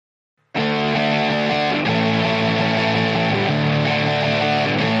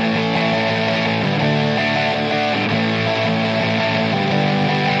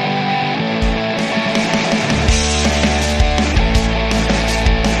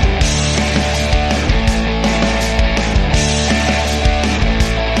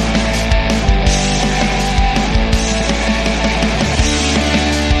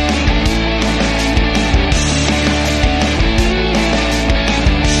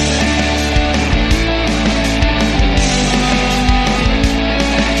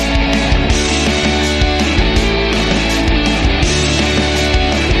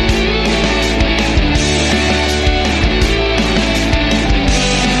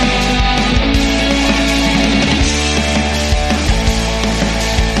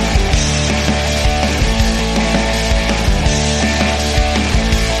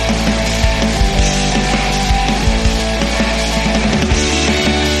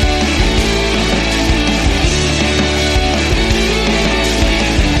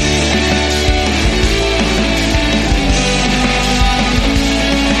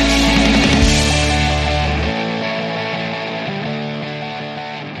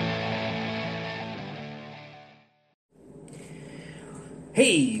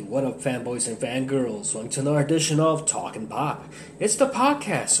Hey, what up, fanboys and fangirls? Welcome to another edition of Talkin' Pop. It's the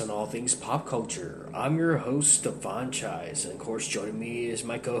podcast on all things pop culture. I'm your host, Stefan Chais, and of course, joining me is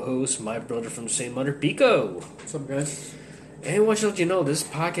my co-host, my brother from the same mother, Pico. What's up, guys? And I want to let you know this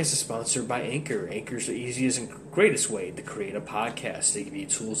podcast is sponsored by Anchor. Anchor is the easiest and greatest way to create a podcast. They give you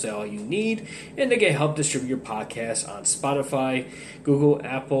tools that all you need, and they can help distribute your podcast on Spotify, Google,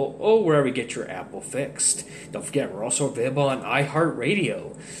 Apple, or wherever you get your Apple fixed. Don't forget, we're also available on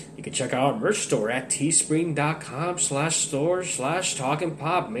iHeartRadio. You can check out our merch store at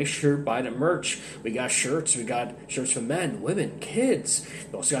teespring.com/store/talkingpop. Make sure to buy the merch. We got shirts. We got shirts for men, women, kids.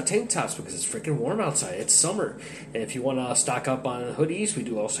 We also got tank tops because it's freaking warm outside. It's summer. And if you want to stock up on hoodies, we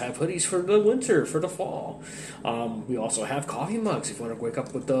do also have hoodies for the winter, for the fall. We also have coffee mugs. If you want to wake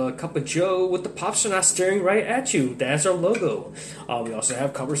up with a cup of joe with the pops are not staring right at you, that's our logo. We also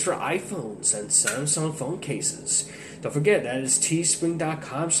have covers for iPhones and Samsung phone cases. Don't forget, that is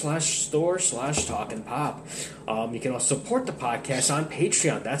teespring.com/store/talkingpop. You can also support the podcast on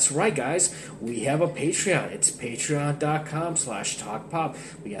Patreon. That's right, guys. We have a Patreon. It's patreon.com/talkpop.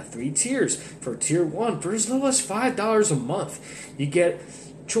 We got 3 tiers. For tier 1, for as little as $5 a month, you get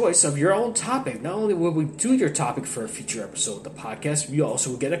choice of your own topic. Not only will we do your topic for a future episode of the podcast, you also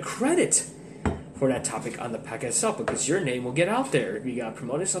will get a credit for that topic on the podcast itself, because your name will get out there. If you got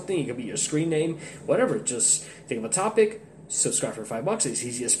promoting something, it could be your screen name, whatever. Just think of a topic, subscribe for $5. It's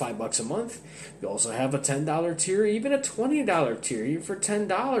easy as $5 a month. We also have a $10 tier, even a $20 tier, even for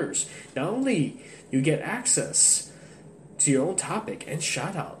 $10. Not only you get access to your own topic and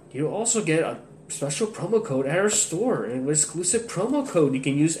shout out, you also get a special promo code at our store, an exclusive promo code you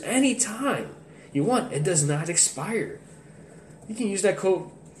can use anytime you want. It does not expire. You can use that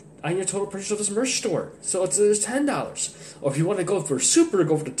code on your total purchase of this merch store. So it's $10. Or if you want to go for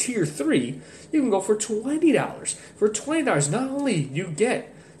the tier 3, you can go for $20. For $20, not only you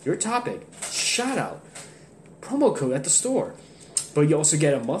get your topic, shout out, promo code at the store, but you also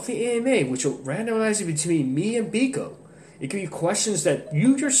get a monthly AMA, which will randomize it between me and Biko. It can be questions that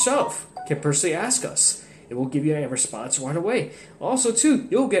you yourself can personally ask us. It will give you a response right away. Also, too,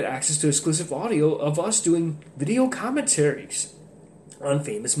 you'll get access to exclusive audio of us doing video commentaries on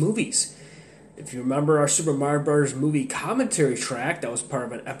famous movies. If you remember our Super Mario Bros. Movie commentary track, that was part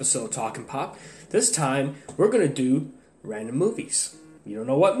of an episode of Talkin' Pop. This time, we're going to do random movies. You don't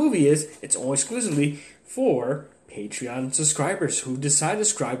know what movie is, it's only exclusively for Patreon subscribers who decide to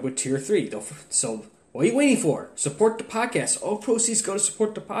subscribe with Tier 3. So, what are you waiting for? Support the podcast. All proceeds go to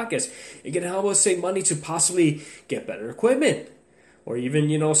support the podcast. It can help us save money to possibly get better equipment, or even,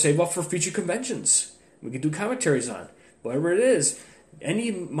 save up for future conventions we can do commentaries on. Whatever it is,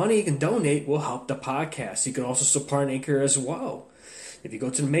 any money you can donate will help the podcast. You can also support Anchor as well. If you go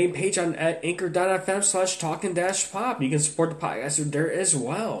to the main page on at anchor.fm/talking-pop, you can support the podcast there as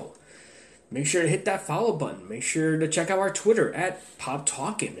well. Make sure to hit that follow button. Make sure to check out our Twitter at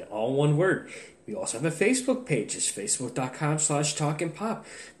PopTalkin', all one word. We also have a Facebook page. It's facebook.com/talkingpop.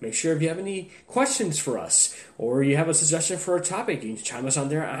 Make sure if you have any questions for us or you have a suggestion for a topic, you can chime us on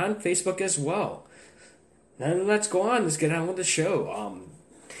there on Facebook as well. Now let's go on. Let's get on with the show.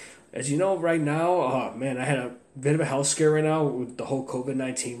 As you know, right now, I had a bit of a health scare right now with the whole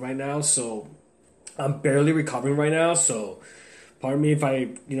COVID-19 right now. So I'm barely recovering right now. So pardon me if I,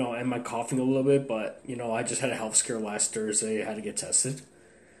 am I coughing a little bit, but, I just had a health scare last Thursday. I had to get tested.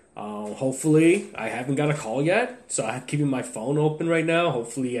 Hopefully, I haven't got a call yet. So I'm keeping my phone open right now.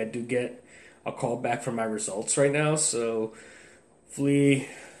 Hopefully, I do get a call back from my results right now. So hopefully,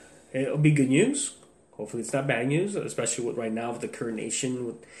 it'll be good news. Hopefully it's not bad news, especially right now with the current nation.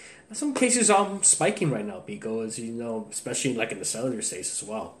 With some cases spiking right now, Pico, as you know, especially like in the southern states as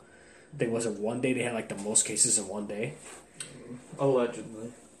well. I think was it one day they had like the most cases in one day?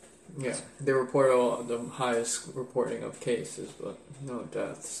 Allegedly. Yeah, they report the highest reporting of cases, but no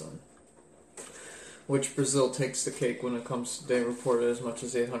deaths. Which Brazil takes the cake when it comes to, they reported as much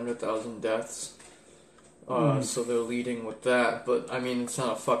as 800,000 deaths. So they're leading with that, but I mean, it's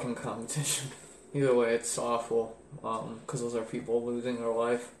not a fucking competition. Either way, it's awful, because those are people losing their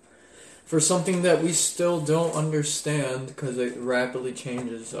life for something that we still don't understand, because it rapidly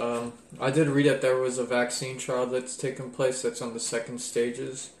changes. I did read that there was a vaccine trial that's taken place that's on the second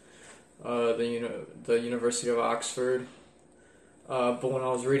stages, the University of Oxford. But when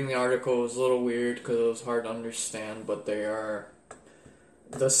I was reading the article, it was a little weird, because it was hard to understand, but they are...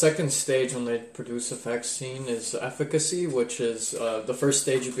 The second stage when they produce a vaccine is efficacy, which is the first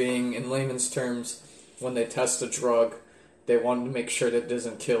stage being, in layman's terms, when they test a drug, they want to make sure that it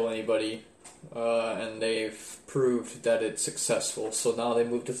doesn't kill anybody, and they've proved that it's successful. So now they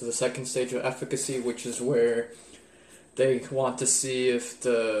moved to the second stage of efficacy, which is where They want to see if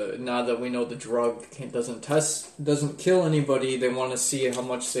now that we know the drug doesn't kill anybody, they want to see how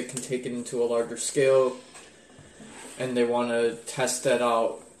much they can take it into a larger scale, and they want to test that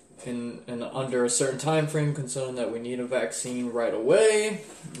out in under a certain time frame, considering that we need a vaccine right away,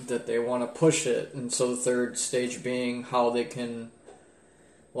 that they want to push it. And so the third stage being how they can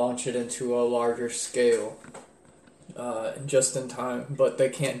launch it into a larger scale just in time. But they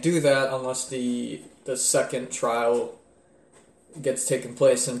can't do that unless the second trial gets taken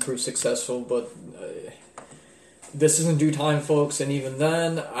place and proves successful. But this is in due time, folks, and even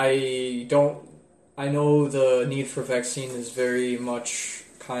then, I know the need for vaccine is very much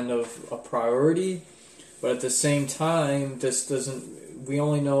kind of a priority, but at the same time, we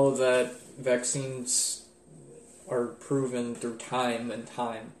only know that vaccines are proven through time, and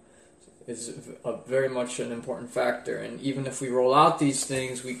time is very much an important factor. And even if we roll out these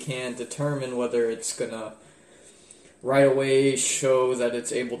things, we can't determine whether it's gonna right away show that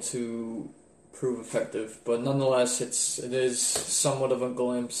it's able to prove effective. But nonetheless, it is somewhat of a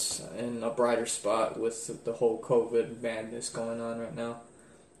glimpse in a brighter spot with the whole COVID madness going on right now.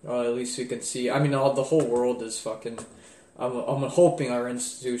 At least we can see. I mean, the whole world is fucking. I'm hoping our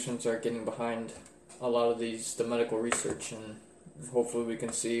institutions are getting behind a lot of the medical research, and hopefully we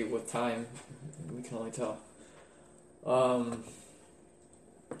can see with time. We can only tell.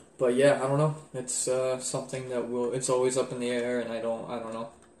 But yeah, I don't know. It's something that it's always up in the air, and I don't know.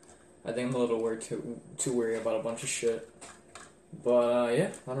 I think I'm a little worried too worried about a bunch of shit. But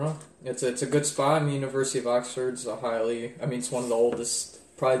yeah, I don't know. It's a good spot. I mean, University of Oxford's it's one of the oldest,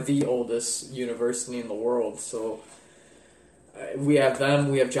 probably the oldest university in the world. So we have them.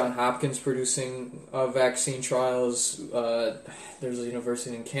 We have Johns Hopkins producing vaccine trials. There's a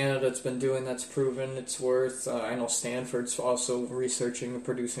university in Canada that's been doing that's proven its worth. I know Stanford's also researching and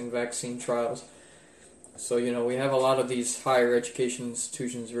producing vaccine trials. So, we have a lot of these higher education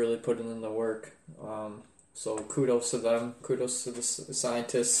institutions really putting in the work. So kudos to them. Kudos to the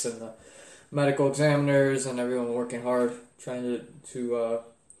scientists and the medical examiners and everyone working hard trying to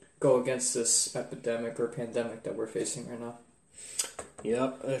go against this epidemic or pandemic that we're facing right now.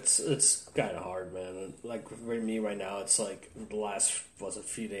 Yep, it's kind of hard, man. Like for me right now, it's like the last a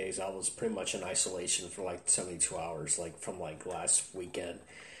few days I was pretty much in isolation for like 72 hours, like from like last weekend.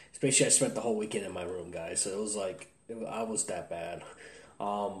 Especially I spent the whole weekend in my room, guys. So it was like I was that bad.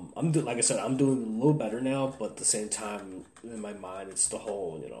 Like I said, I'm doing a little better now, but at the same time, in my mind, it's the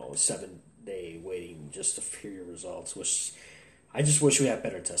whole 7-day waiting just to hear your results. Which I just wish we had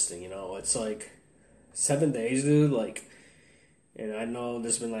better testing. It's like 7 days, dude. Like. And I know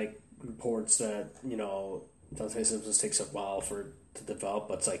there's been like reports that sometimes symptoms takes a while to develop,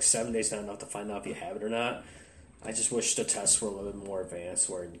 but it's like 7 days not enough to find out if you have it or not. I just wish the tests were a little bit more advanced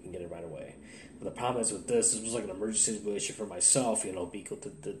where you can get it right away. But the problem is with this was like an emergency situation for myself. Beco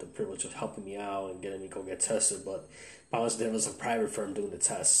the privilege of helping me out and getting me go get tested. But the problem is there was a private firm doing the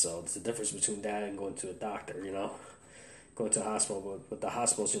tests, so there's a difference between that and going to a doctor. Going to a hospital. But with the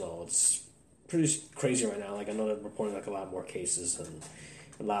hospitals, it's pretty crazy right now. Like I know they're reporting like a lot more cases and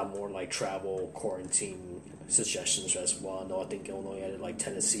a lot more like travel quarantine suggestions as well. I think Illinois added like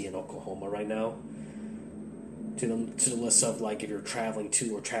Tennessee and Oklahoma right now to the list of like if you're traveling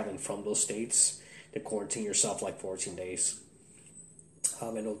to or traveling from those states to quarantine yourself like 14 days. I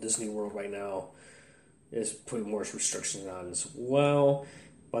know Disney World right now is putting more restrictions on as well.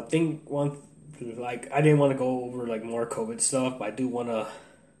 But I think I didn't want to go over like more COVID stuff, but I do want to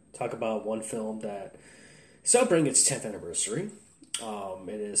talk about one film that celebrating its 10th anniversary.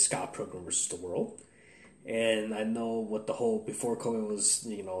 It is Scott Pilgrim vs. the World. And I know what the whole, before COVID was,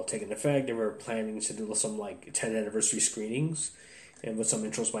 taking effect, they were planning to do some 10th anniversary screenings and with some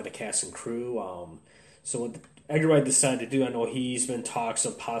intros by the cast and crew. So what Edgar Wright decided to do, I know he's been talks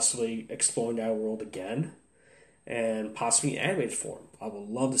of possibly exploring that world again and possibly in animated form. I would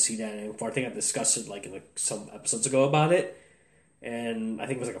love to see that. And I think I discussed it in some episodes ago about it. And I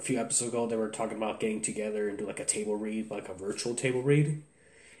think it was a few episodes ago they were talking about getting together and do a table read, a virtual table read.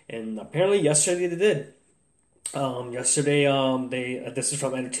 And apparently yesterday they did. This is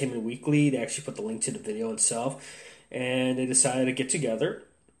from Entertainment Weekly. They actually put the link to the video itself. And they decided to get together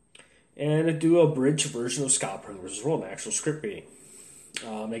and to do a bridge version of Scott Pilgrim vs. World, an actual script reading.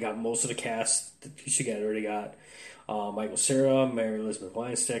 They got most of the cast together. They got Michael Cera, Mary Elizabeth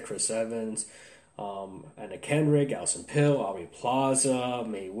Winstead, Chris Evans, Anna Kendrick, Alison Pill, Aubrey Plaza,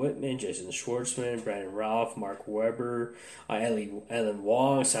 Mae Whitman, Jason Schwartzman, Brandon Ralph, Mark Webber, Ellen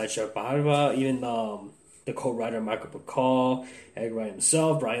Wong, Sacha Baron, even the co-writer Michael Bacall, Edgar Wright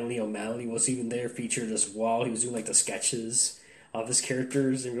himself, Brian Lee O'Malley was even there, featured as well. He was doing the sketches of his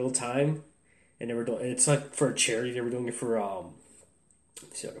characters in real time. and they were doing. It's like for a charity. They were doing it for.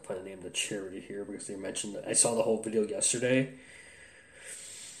 Let's see if I can find the name of the charity here because they mentioned it. I saw the whole video yesterday.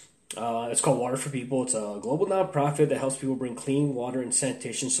 It's called Water for People. It's a global nonprofit that helps people bring clean water and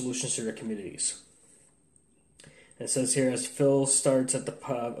sanitation solutions to their communities. It says here, as Phil starts at the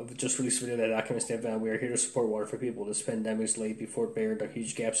pub of just released video that documents the event, we are here to support Water for People. This pandemic is laid before it bared the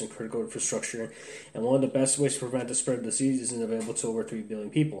huge gaps in critical infrastructure, and one of the best ways to prevent the spread of disease isn't available to over 3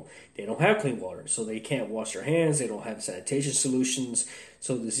 billion people. They don't have clean water, so they can't wash their hands, they don't have sanitation solutions,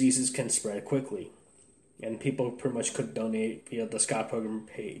 so diseases can spread quickly. And people pretty much could donate via the Scott Program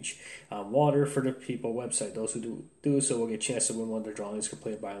page. Water for the People website. Those who do so will get a chance to win one of their drawings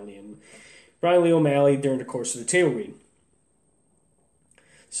completed by Brian Lee O'Malley during the course of the table read.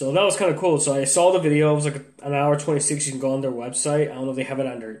 So that was kind of cool. So I saw the video. It was like an hour 26. You can go on their website. I don't know if they have it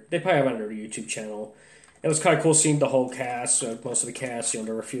under. They probably have it on their YouTube channel. It was kind of cool seeing the whole cast. Most of the cast. There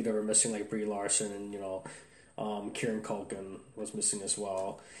were a few that were missing, like Brie Larson and Kieran Culkin was missing as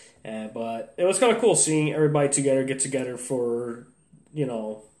well. But it was kind of cool seeing everybody get together for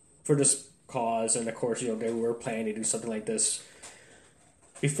this cause. And of course, they were planning to do something like this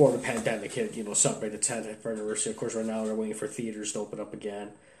before the pandemic hit, celebrate the 10th anniversary. Of course, right now they're waiting for theaters to open up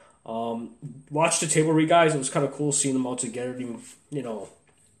again. Watch the table read, guys. It was kind of cool seeing them all together,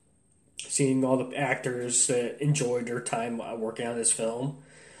 seeing all the actors that enjoyed their time working on this film.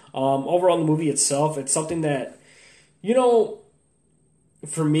 Overall, the movie itself, it's something that,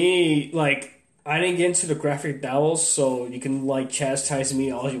 for me, I didn't get into the graphic novels, so you can, chastise me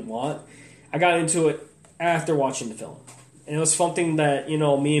all you want. I got into it after watching the film. And it was something that,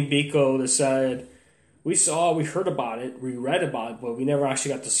 me and Biko decided, we heard about it, we read about it, but we never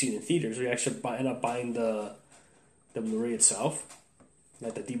actually got to see it in theaters. We actually ended up buying the Blu-ray itself,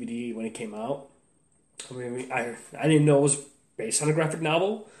 like the DVD when it came out. I mean, I didn't know it was based on a graphic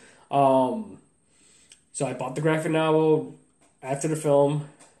novel. So I bought the graphic novel after the film,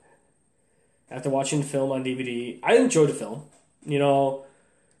 after watching the film on DVD. I enjoyed the film.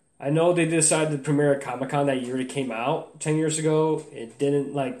 I know they decided to premiere at Comic-Con that year it came out, 10 years ago. It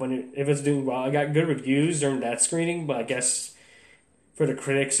didn't, if it's doing well, I got good reviews during that screening, but I guess for the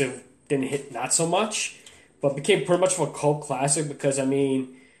critics it didn't hit not so much. But became pretty much of a cult classic because,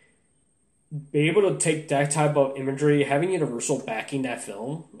 being able to take that type of imagery, having Universal backing that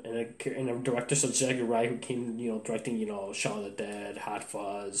film, and a director such as Edgar Wright, who came, directing, Shaun of the Dead, Hot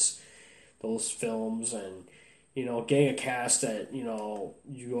Fuzz, those films, and getting a cast that, you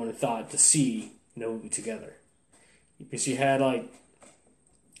would have thought to see in a movie together. Because you had,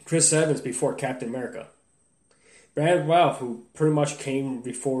 Chris Evans before Captain America. Brad Ralph, who pretty much came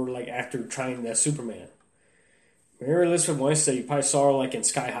before, after trying that Superman. Mary Elizabeth Winstead, you probably saw her, in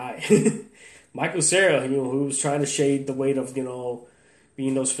Sky High. Michael Cera, who was trying to shade the weight of,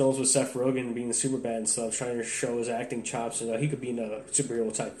 being those films with Seth Rogen, being the Superbad and stuff, trying to show his acting chops, so that he could be in a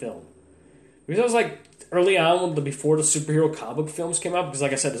superhero-type film. Because that was, early on, before the superhero comic films came out, because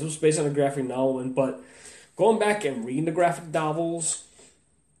like I said, this was based on a graphic novel, but going back and reading the graphic novels,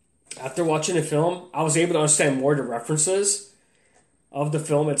 after watching the film, I was able to understand more of the references of the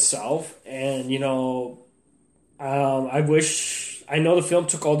film itself, and, I know the film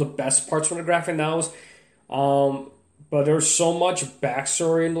took all the best parts from the graphic novels, but there was so much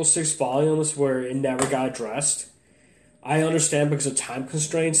backstory in those 6 volumes where it never got addressed. I understand because of time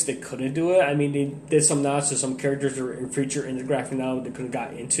constraints they couldn't do it. They did some nods to some characters that were featured in the graphic novel they couldn't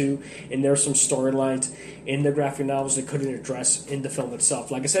got into, and there were some storylines in the graphic novels they couldn't address in the film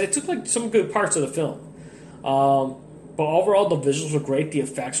itself. Like I said, it took some good parts of the film. But overall, the visuals were great. The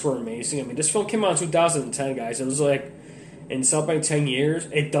effects were amazing. This film came out in 2010, guys. It was in something 10 years.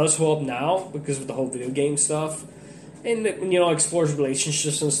 It does hold up now because of the whole video game stuff. And, explores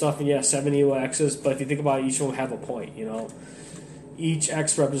relationships and stuff. And, yeah, 7 EOXs. But if you think about it, each one have a point, Each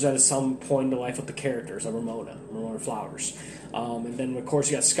X represented some point in the life of the characters, like Ramona Flowers. And then, of course,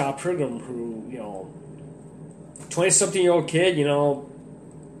 you got Scott Pilgrim, who, 20-something-year-old kid,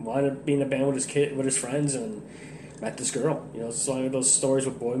 wanted to be in a band with his friends, and met this girl. It's one of those stories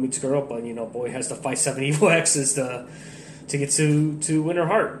where boy meets girl, but, boy has to fight 7 evil X's to get to win her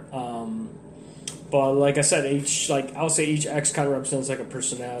heart. But like I said, I would say each X kind of represents a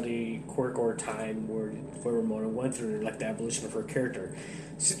personality quirk or a time where Ramona went through the evolution of her character.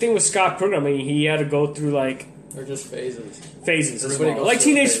 It's the thing with Scott Pilgrim. He had to go through they're just phases. Phases as well,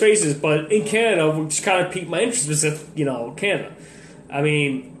 teenage phases. But in Canada, which kind of piqued my interest, was Canada.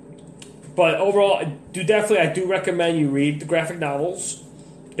 But overall, I do recommend you read the graphic novels.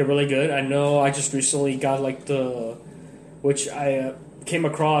 They're really good. I know I just recently got which I came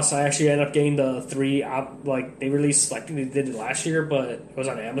across. I actually ended up getting the 3 they released, I think they did it last year, but it was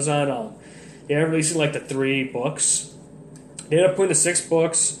on Amazon. They ended up releasing like the 3 books. They ended up putting the 6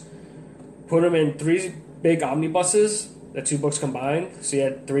 books, put them in 3 big omnibuses, the 2 books combined. So he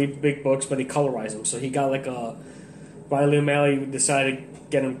had 3 big books, but he colorized them. So he got like a... Riley O'Malley decided to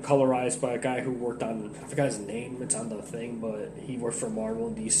get him colorized by a guy who worked on... I forgot his name, it's on the thing, but he worked for Marvel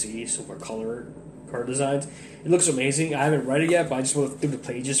and DC, so for color designs. It looks amazing. I haven't read it yet, but I just went through the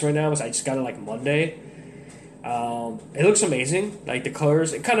pages right now, because I just got it like Monday. It looks amazing. Like the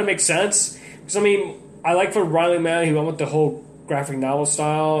colors, it kind of makes sense. Because, I mean, I like for Riley O'Malley, he went with the whole graphic novel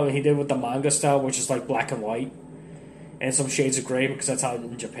style, and he did with the manga style, which is like black and white. And some shades of gray, because that's how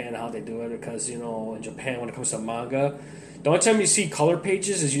in Japan how they do it. Because, you know, in Japan when it comes to manga, the only time you see color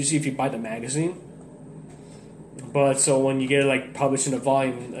pages is usually if you buy the magazine. But so when you get it like published in a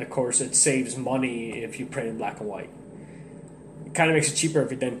volume, of course, it saves money if you print in black and white. It kind of makes it cheaper if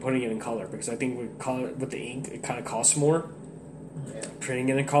you're then putting it in color, because I think with the ink, it kind of costs more. Yeah. Printing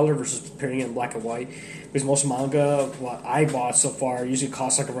it in color versus printing it in black and white. Because most manga, what I bought so far, usually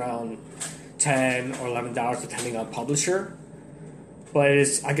costs like around $10 or $11 depending on publisher, but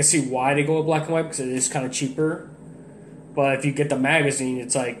I can see why they go with black and white, because it is kind of cheaper. But if you get the magazine,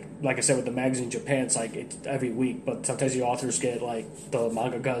 it's like I said with the magazine in Japan, it's like it's every week. But sometimes the authors get like the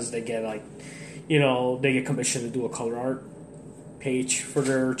mangakas, they get like, you know, they get commissioned to do a color art page for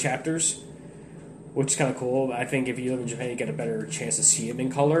their chapters, which is kind of cool. I think if you live in Japan, you get a better chance to see it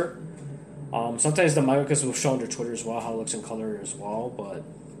in color. Sometimes the mangakas will show on their Twitter as well how it looks in color as well, but.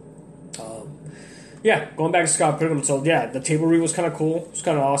 Yeah, going back to Scott Pilgrim. So yeah, the table read was kind of cool. It's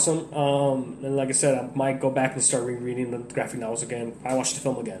kind of awesome. And like I said, I might go back and start rereading the graphic novels again. I watched the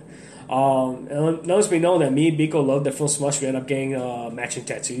film again. And let us be known that me and Biko loved the film so much we ended up getting matching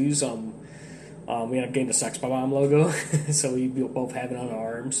tattoos. We ended up getting the Sex Bomb logo, so we both have it on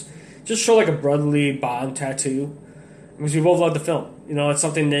our arms. Just show like a brotherly bond tattoo. Because we both love the film. You know, it's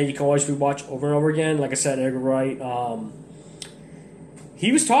something that you can always rewatch over and over again. Like I said, Edgar Wright.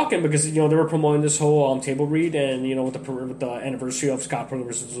 He was talking because, you know, they were promoting this whole table read, and, you know, with the anniversary of Scott Pilgrim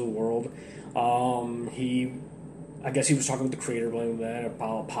vs. the World, I guess he was talking with the creator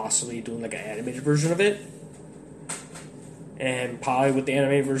about possibly doing like an animated version of it, and probably with the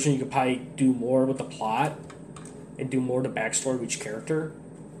animated version you could probably do more with the plot and do more of the backstory of each character,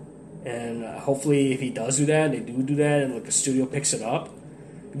 and hopefully if he does do that, and they do that, and like the studio picks it up,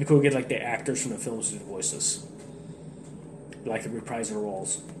 it'd be cool to get like the actors from the films to voice this. Like to reprise their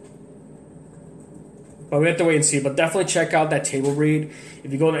roles. But we have to wait and see. But definitely check out that table read.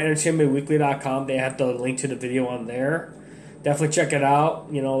 If you go to entertainmentweekly.com, they have the link to the video on there. Definitely check it out.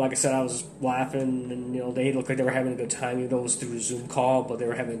 You know, like I said, I was laughing, and, you know, they looked like they were having a good time, even though it was through a Zoom call, but they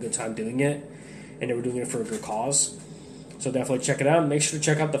were having a good time doing it, and they were doing it for a good cause. So definitely check it out. Make sure to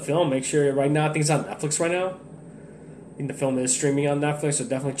check out the film. Make sure, right now, I think it's on Netflix right now. I think the film is streaming on Netflix, so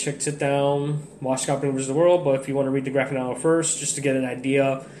definitely sit down, watch Scott Pilgrim vs. the World. But if you want to read the graphic novel first, just to get an idea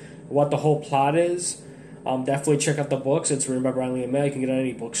of what the whole plot is, definitely check out the books. It's written by Riley O'Malley. You can get it at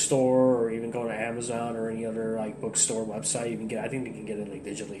any bookstore, or even go to Amazon or any other like bookstore website. You can get. I think you can get it like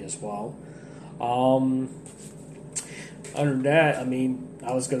digitally as well. Other than that, I mean,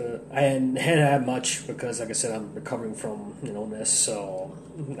 I hadn't had much because, like I said, I'm recovering from an illness. So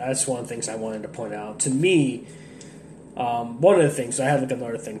that's one of the things I wanted to point out. To me. One of the things, I had like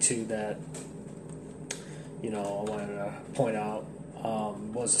another thing too that, you know, I wanted to point out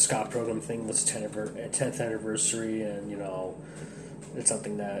was the Scott Pilgrim thing. Was 10th anniversary, and, you know, it's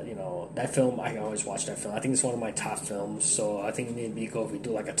something that, you know, that film, I always watch that film. I think it's one of my top films, so I think me and Biko, if we do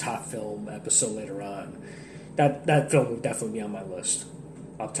like a top film episode later on, that film would definitely be on my list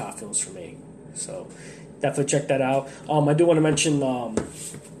of top films for me. So definitely check that out. I do want to mention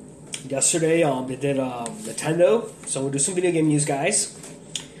yesterday, they did Nintendo, so we'll do some video game news, guys.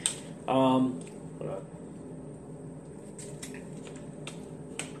 Hold on.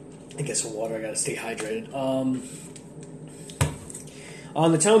 I get some water. I gotta stay hydrated. On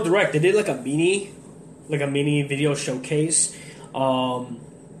Nintendo Direct, they did like a mini video showcase. And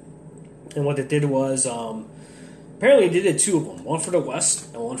what they did was, apparently they did 2 of them, one for the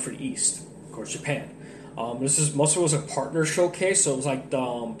West and one for the East. Of course, Japan. Most of it was a partner showcase, so it was like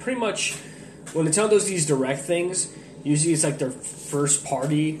pretty much when Nintendo does these direct things, usually it's like their first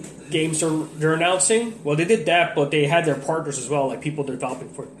party games they're announcing. Well, they did that, but they had their partners as well, like people developing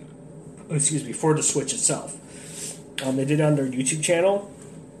for the Switch itself. They did it on their YouTube channel.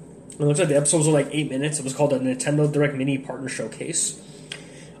 It looks like the episodes were like 8 minutes. It was called a Nintendo Direct Mini Partner Showcase.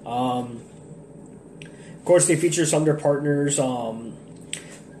 Of course, they feature some of their partners.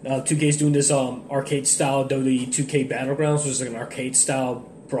 2K's doing this arcade-style WWE 2K Battlegrounds, which is like an arcade-style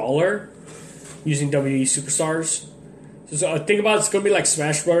brawler using WWE Superstars. So think about it's going to be like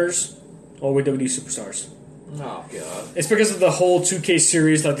Smash Brothers, or with WWE Superstars. Oh god. It's because of the whole 2K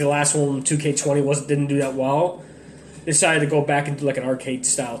series, like the last one, 2K20 didn't do that well. They decided to go back into like an arcade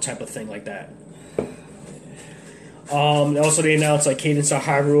style type of thing like that. Also, they announced like Cadence of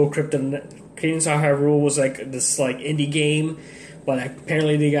Hyrule. Cadence of Hyrule was like this like indie game, but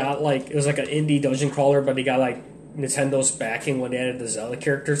apparently they got like it was like an indie dungeon crawler, but they got like Nintendo's backing when they added the Zelda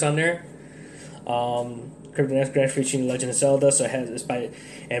characters on there. Crypto Next Grand featuring Legend of Zelda, so it's by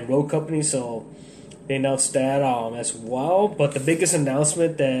and Rogue Company, so they announced that as well. But the biggest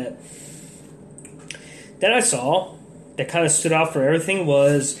announcement that I saw that kind of stood out for everything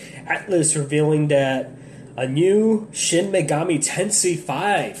was Atlas revealing that a new Shin Megami Tensei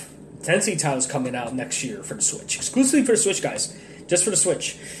 5 title is coming out next year for the Switch, exclusively for the Switch, guys. Just for the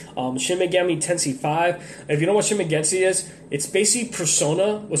Switch. Shin Megami Tensei 5. If you know what Shin Megami Tensei is, it's basically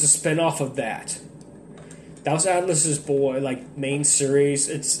Persona was a spinoff of that. That was Atlas's main series.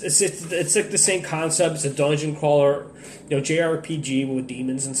 It's like the same concept. It's a dungeon crawler, JRPG with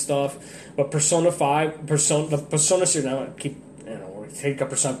demons and stuff. But Persona 5, the Persona series, I take up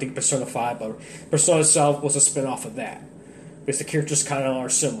Persona 5, but Persona itself was a spinoff of that. Because the characters kind of are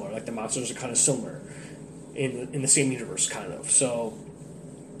similar, like the monsters are kind of similar in the same universe, kind of. So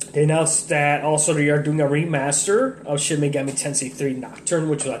they announced that also they are doing a remaster of Shin Megami Tensei 3 Nocturne,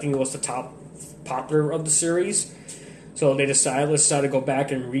 which I think was the top popular of the series. So they decided to go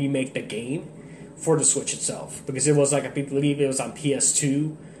back and remake the game for the Switch itself, because it was like I believe it was on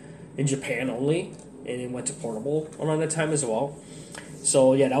PS2 in Japan only, and it went to portable around that time as well.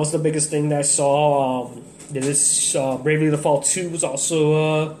 So yeah, that was the biggest thing that I saw. Bravely Default 2 was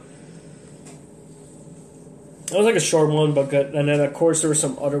also it was like a short one, but good. And then of course there were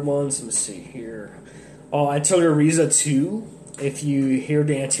some other ones. Let me see here. Atelier Ryza 2. If you hear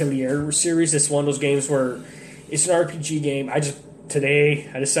the Atelier series, it's one of those games where it's an RPG game. Today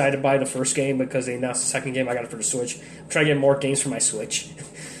I decided to buy the first game because they announced the second game. I got it for the Switch. I'm trying to get more games for my Switch.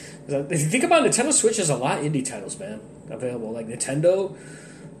 If you think about it, Nintendo Switch, there's a lot of indie titles, man, available. Like Nintendo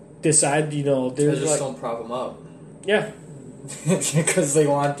decide, they just don't prop them up. Yeah. Because they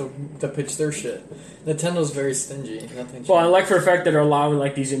want to pitch their shit. Nintendo's very stingy. Well, I like for the fact that they're allowing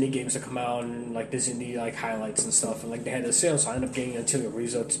like these indie games to come out and like this indie like highlights and stuff, and like they had a sale, so I ended up getting Atelier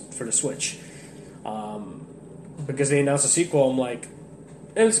Ryza for the Switch. Because they announced a sequel, I'm like,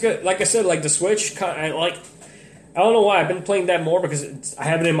 and it's good. Like I said, like the Switch, I don't know why I've been playing that more because I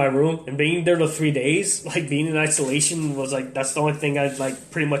have it in my room, and being there the 3 days, like being in isolation was like that's the only thing I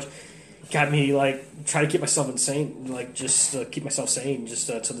like pretty much got me like try to keep myself insane, like just keep myself sane, just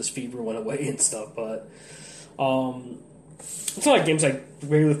till this fever went away and stuff. But it's not like games like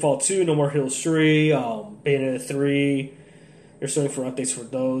Bravely Default 2, No More Heroes 3, Bayonetta 3. They're starting for updates for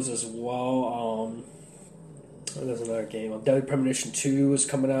those as well. There's another game. Deadly Premonition 2 is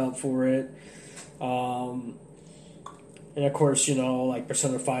coming out for it. And of course, like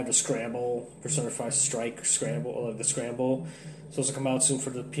Persona 5 the Scramble, Persona 5 Strike Scramble, the Scramble. So it'll come out soon for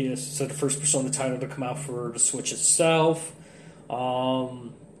the PS. So the first Persona title to come out for the Switch itself.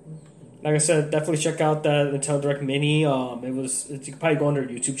 Like I said, definitely check out that Nintendo Direct Mini. You can probably go on their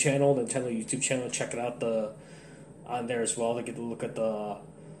YouTube channel, the Nintendo YouTube channel, and check it out on there as well to get a look at the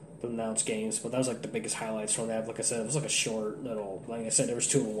announced games. But that was like the biggest highlights from that. Like I said, it was like a short little. Like I said, there was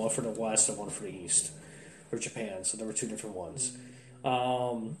two, one for the West and one for the East, for Japan. So there were two different ones.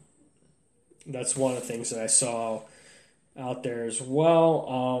 That's one of the things that I saw out there as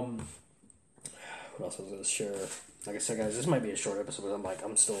well. What else was I going to share? Like I said, guys, this might be a short episode, but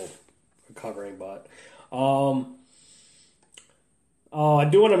I'm still recovering. But I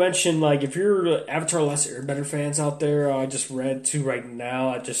do want to mention, like, if you're Avatar: Last Airbender fans out there, I just read too right now.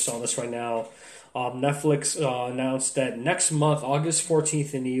 I just saw this right now. Netflix announced that next month, August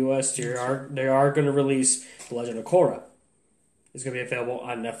 14th in the U.S., they are going to release The Legend of Korra. It's going to be available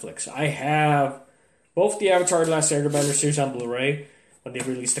on Netflix. I have both the Avatar: Last Airbender series on Blu-ray when they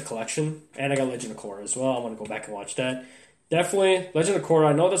released the collection, and I got Legend of Korra as well. I want to go back and watch that. Definitely, Legend of Korra,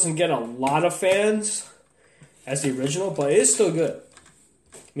 I know it doesn't get a lot of fans as the original, but it is still good.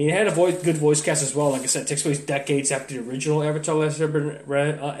 I mean, it had a good voice cast as well. Like I said, it takes place decades after the original Avatar: Last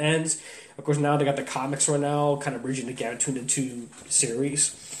Airbender ends. Of course, now they got the comics right now, kind of bridging the gap between the two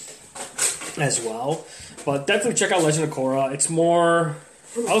series as well. But definitely check out Legend of Korra. It's more,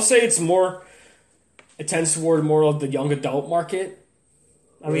 I'll say it's more, it tends toward more of the young adult market.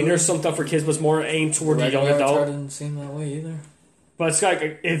 I mean, there's some stuff for kids, but it's more aimed toward the young adult. Avatar didn't seem that way either. But it's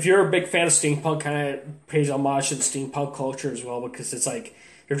like, if you're a big fan of steampunk, kind of pays homage to the steampunk culture as well, because it's like,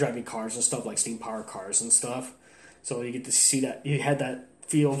 you're driving cars and stuff, like steam powered cars and stuff. So you get to see that, you had that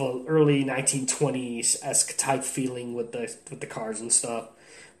feel of an early 1920s-esque type feeling with the cars and stuff.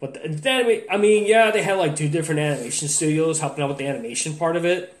 But then, I mean, yeah, they had like 2 different animation studios helping out with the animation part of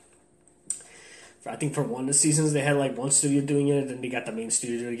it. I think for one of the seasons they had like one studio doing it, and then they got the main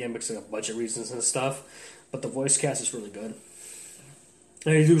studio again because of budget reasons and stuff. But the voice cast is really good.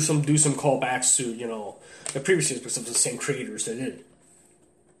 And they do some callbacks to, you know, the previous series because of the same creators that did.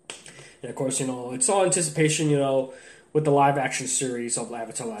 And of course, you know, it's all anticipation, you know, with the live action series of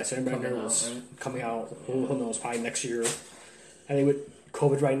Avatar Last Airbender coming out, who knows, probably next year. I think with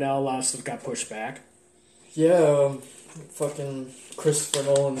COVID right now, a lot of stuff got pushed back. Yeah, fucking Christopher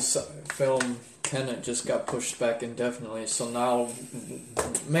Nolan's film Tenet just got pushed back indefinitely. So now,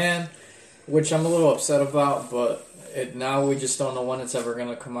 man, which I'm a little upset about, but now we just don't know when it's ever going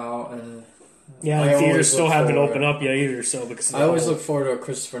to come out. And yeah, theaters still haven't opened up yet either. So because I always look forward to a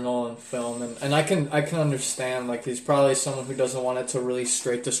Christopher Nolan film, and I can understand, like, he's probably someone who doesn't want it to release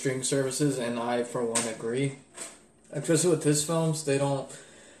straight to streaming services, and I for one agree. Especially with his films, they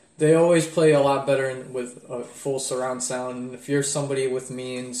always play a lot better with a full surround sound. And if you're somebody with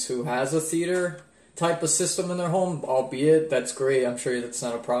means who has a theater type of system in their home, albeit that's great, I'm sure that's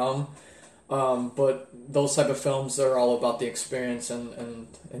not a problem. But those type of films are all about the experience, and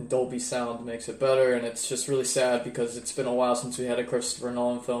Dolby sound makes it better. And it's just really sad because it's been a while since we had a Christopher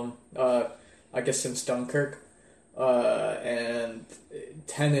Nolan film. I guess since Dunkirk. And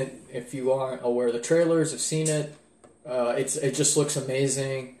Tenet, if you aren't aware of the trailers, have seen it. It just looks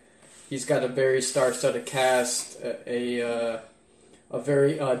amazing. He's got a very star-studded cast. A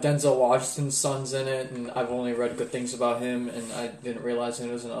very Denzel Washington's son's in it, and I've only read good things about him, and I didn't realize he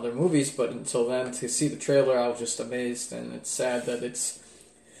was in other movies. But until then, to see the trailer, I was just amazed, and it's sad that it's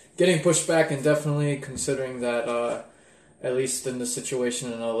getting pushed back indefinitely, considering that at least in the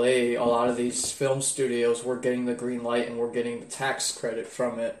situation in LA, a lot of these film studios were getting the green light and were getting the tax credit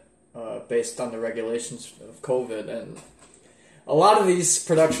from it based on the regulations of COVID. And a lot of these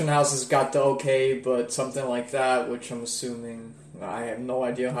production houses got the okay, but something like that, which I'm assuming, I have no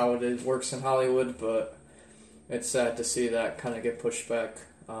idea how it works in Hollywood, but it's sad to see that kind of get pushed back.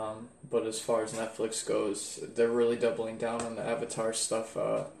 But as far as Netflix goes, they're really doubling down on the Avatar stuff.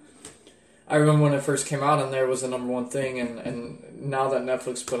 I remember when it first came out and there was the number one thing, and now that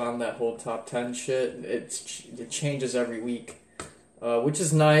Netflix put on that whole top 10 shit, it changes every week, which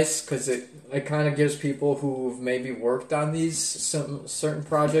is nice because it kind of gives people who've maybe worked on these certain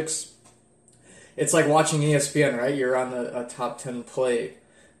projects. It's like watching ESPN, right? You're on a top 10 play,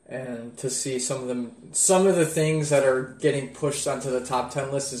 and to see some of the things that are getting pushed onto the top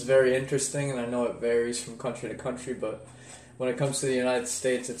 10 list is very interesting, and I know it varies from country to country, but when it comes to the United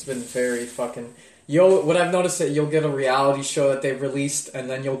States, it's been very fucking... What I've noticed that you'll get a reality show that they've released, and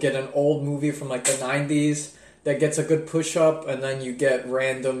then you'll get an old movie from like the 90s that gets a good push-up, and then you get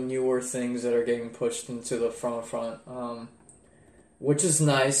random newer things that are getting pushed into the front. Which is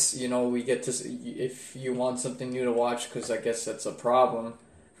nice, you know, we get to... If you want something new to watch, because I guess that's a problem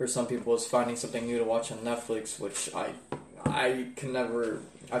for some people, is finding something new to watch on Netflix, which I can never...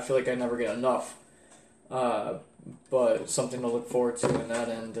 I feel like I never get enough. But something to look forward to in that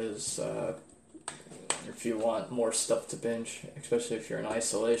end is if you want more stuff to binge, especially if you're in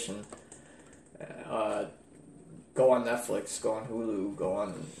isolation, go on Netflix, go on Hulu, go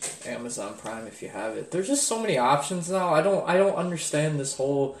on Amazon Prime if you have it. There's just so many options now. I don't understand this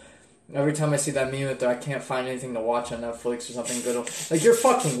whole... Every time I see that meme that I can't find anything to watch on Netflix or something good, like, you're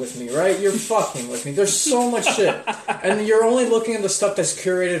fucking with me, right? You're fucking with me. There's so much shit, and you're only looking at the stuff that's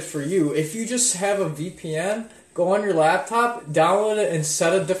curated for you. If you just have a VPN, go on your laptop, download it, and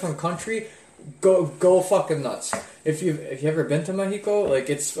set a different country, go fucking nuts. If you ever been to Mexico, like,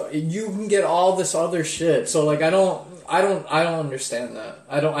 you can get all this other shit. So like I don't understand that.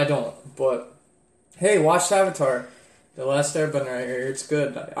 I don't. But hey, watch Avatar, The Last Airbender. I hear it's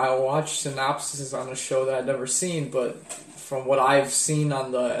good. I watched synopsis on a show that I'd never seen, but from what I've seen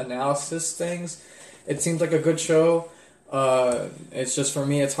on the analysis things, it seems like a good show. It's just, for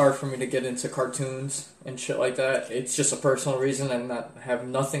me, it's hard for me to get into cartoons and shit like that. It's just a personal reason, and I have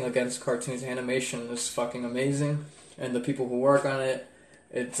nothing against cartoons. Animation is fucking amazing, and the people who work on it,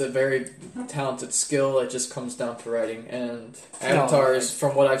 it's a very talented skill. It just comes down to writing, and Avatar is,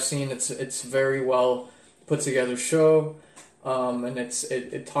 from what I've seen, it's very well put together show. And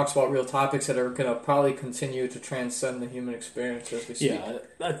it talks about real topics that are going to probably continue to transcend the human experience as we speak. Yeah,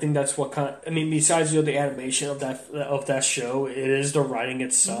 I think that's what kind of... I mean, besides the animation of that show, it is the writing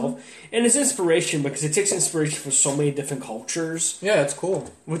itself. And it's inspiration, because it takes inspiration from so many different cultures. Yeah, it's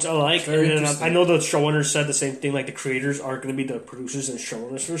cool. Which I like. And I know the showrunners said the same thing, like the creators are going to be the producers and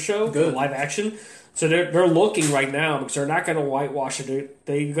showrunners for the show. Good. For live action. So they're looking right now because they're not going to whitewash it.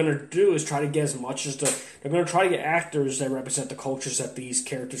 They're going to do is try to get as much as they're going to try to get actors that represent the cultures that these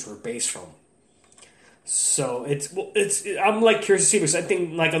characters were based from. So I'm like curious to see because I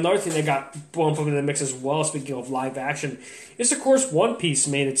think like another thing that got blown from the mix as well. Speaking of live action, is of course One Piece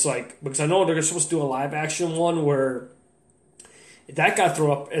made it's like because I know they're supposed to do a live action one where that got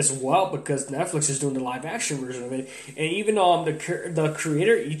thrown up as well because Netflix is doing the live action version of it, and even the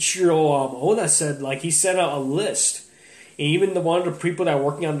creator Ichiro Oda said like he sent out a list, and even one of the people that are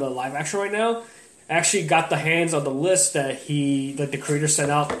working on the live action right now actually got the hands on the list that the creator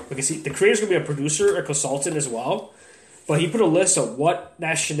sent out because the creator's gonna be a producer, a consultant as well, but he put a list of what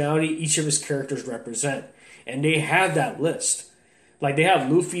nationality each of his characters represent, and they have that list. Like they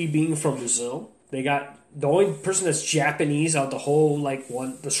have Luffy being from Brazil, they got. The only person that's Japanese out of the whole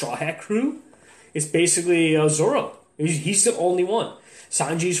the Straw Hat crew is basically Zoro. He's the only one.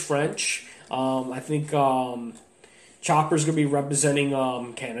 Sanji's French. I think Chopper's gonna be representing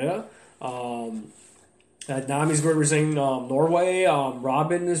Canada. Nami's representing Norway.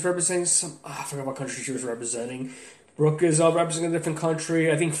 Robin is representing I forgot what country she was representing. Brooke is representing a different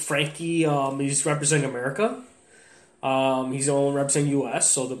country. I think Frankie he's representing America. He's only representing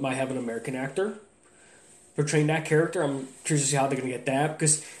U.S., so that might have an American actor portraying that character. I'm curious to see how they're going to get that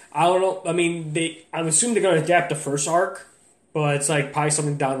because I don't know. I mean, I'm assuming they're going to adapt the first arc, but it's like probably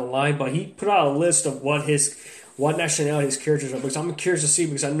something down the line. But he put out a list of what nationality his characters are because I'm curious to see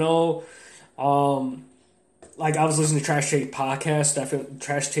because I know, like I was listening to Trash Taste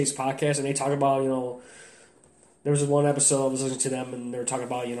podcast, and they talk about there was one episode I was listening to them and they were talking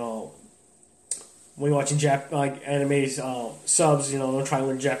about when you're watching anime subs, don't try to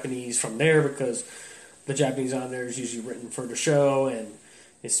learn Japanese from there because the Japanese on there is usually written for the show and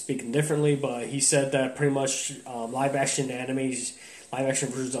it's speaking differently. But he said that pretty much live action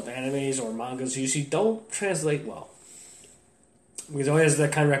versions of animes or mangas usually don't translate well because it always has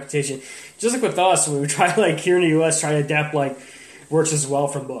that kind of reputation. Just like with us, when we try here in the U.S. try to adapt works as well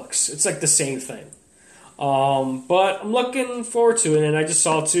from books, it's like the same thing. But I'm looking forward to it, and I just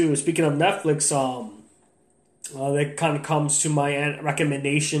saw too. Speaking of Netflix, that kind of comes to my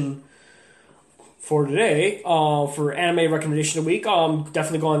recommendation for today. For anime recommendation of the week,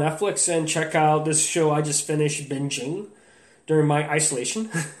 definitely go on Netflix and check out this show I just finished binging during my isolation,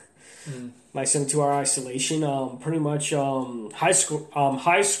 my 72-hour isolation. Pretty much High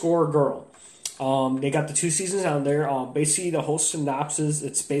Score Girl. They got the 2 seasons on there. Basically, the whole synopsis,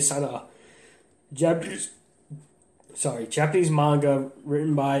 it's based on a Japanese manga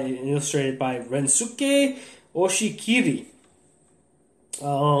written by and illustrated by Rensuke Oshikiri.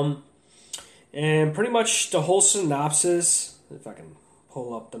 And pretty much the whole synopsis, if I can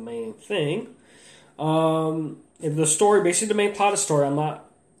pull up the main thing, the story, basically the main plot of the story, I'm not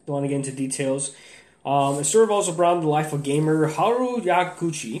going to get into details. The story revolves around the life of gamer Haru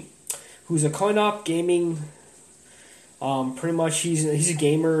Yaguchi, who's a coin-op gaming. Pretty much, he's a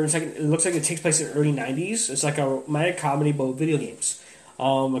gamer. It looks like it takes place in the early 90s. It's like a romantic comedy, but with video games.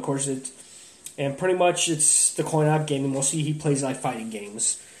 Of course, and pretty much it's the coin-op gaming. Mostly, he plays fighting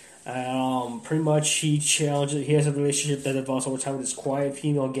games. Pretty much, he has a relationship that develops over time with this quiet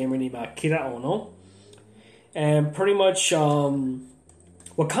female gamer named Akira Ono. And pretty much,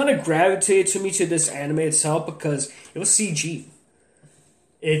 what kind of gravitated to me to this anime itself because it was CG.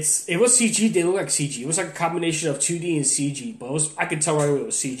 It was CG. Didn't look like CG. It was like a combination of 2D and CG. But I could tell right away it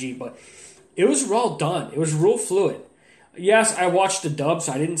was CG. But it was well done. It was real fluid. Yes, I watched the dub,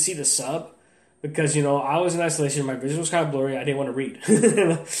 so I didn't see the sub because I was in isolation. My vision was kind of blurry. I didn't want to read,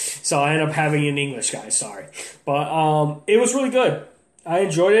 so I ended up having it in English, guys. Sorry, but it was really good. I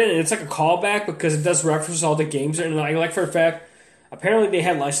enjoyed it, and it's like a callback because it does reference all the games. And like for a fact, apparently they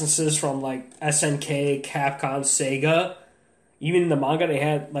had licenses from SNK, Capcom, Sega. Even in the manga, they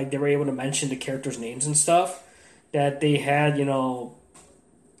had they were able to mention the characters' names and stuff. That they had,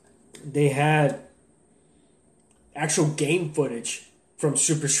 they had actual game footage from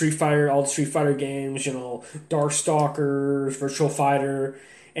Super Street Fighter, all the Street Fighter games, Darkstalkers, Virtual Fighter,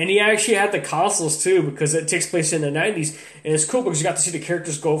 and he actually had the consoles too because it takes place in the 90s, and it's cool because you got to see the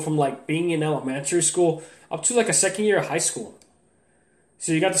characters go from being in elementary school up to a second year of high school.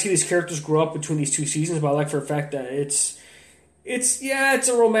 So you got to see these characters grow up between these 2 seasons, but I like for a fact that it's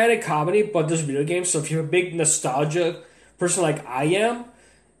a romantic comedy, but there's video games. So if you're a big nostalgia person like I am,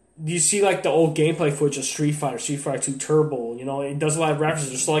 you see the old gameplay footage of Street Fighter 2 Turbo. It does a lot of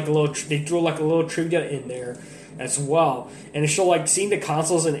references. Just they threw a little trivia in there as well, and it showed seeing the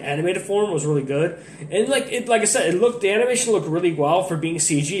consoles in animated form was really good. And like I said, the animation looked really well for being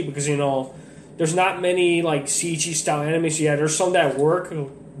CG because there's not many like CG style animes. Yeah, there's some that work.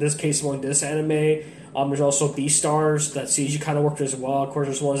 In this case, one this anime. There's also Beastars that CG kind of worked as well. Of course,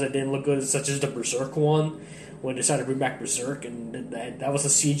 there's ones that didn't look good, such as the Berserk one, when they decided to bring back Berserk, and that was a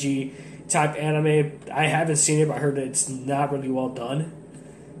CG type anime. I haven't seen it, but I heard that it's not really well done.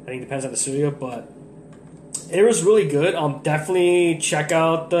 I think it depends on the studio, but it was really good. Definitely check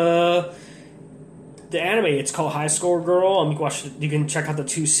out the anime. It's called High Score Girl. You can check out the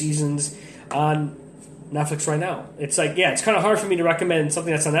 2 seasons on Netflix right now. It's like, yeah, it's kind of hard for me to recommend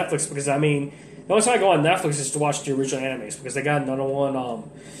something that's on Netflix because, I mean, the only time I go on Netflix is to watch the original animes because they got another one.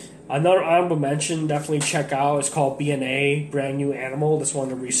 Another honorable mention, definitely check out. It's called BNA, Brand New Animal. That's one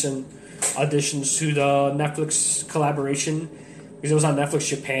of the recent additions to the Netflix collaboration because it was on Netflix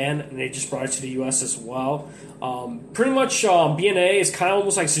Japan and they just brought it to the US as well. Pretty much BNA is kind of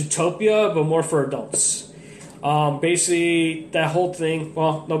almost like Zootopia, but more for adults. Basically, that whole thing,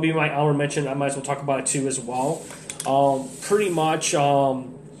 well, that'll be my honorable mention. I might as well talk about it too as well. Pretty much,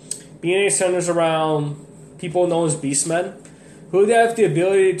 BNA centers around people known as Beastmen, who have the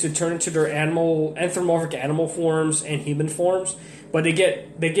ability to turn into their anthropomorphic animal forms and human forms, but they get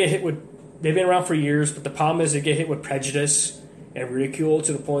hit with. They've been around for years, but the problem is they get hit with prejudice and ridicule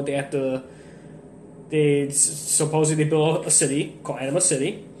to the point they have to. They supposedly build a city called Anima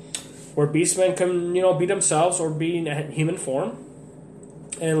City, where Beastmen can be themselves or be in a human form,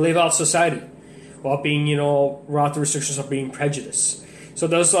 and live out society, while being without the restrictions of being prejudiced. So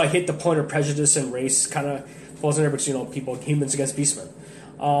those hit the point of prejudice and race kind of falls in there because humans against Beastmen.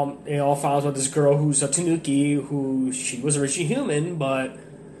 It all follows with this girl who's a Tanuki, who she was originally human, but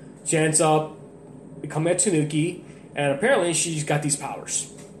she ends up becoming a Tanuki, and apparently she's got these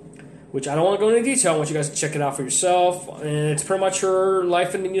powers, which I don't want to go into detail. I want you guys to check it out for yourself, and it's pretty much her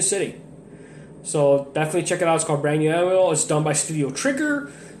life in the new city. So definitely check it out. It's called Brand New Animal. It's done by Studio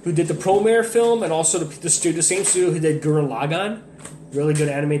Trigger, who did the Promare film, and also the same studio who did Gurren Lagann. Really good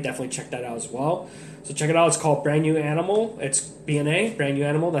anime. Definitely check that out as well. So check it out. It's called Brand New Animal. It's BNA, Brand New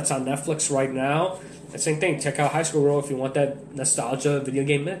Animal. That's on Netflix right now. And same thing. Check out High School Girl if you want that nostalgia video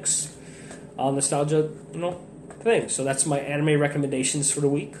game mix. Nostalgia, thing. So that's my anime recommendations for the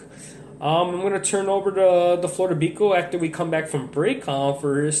week. I'm going to turn over to the floor to Biko after we come back from break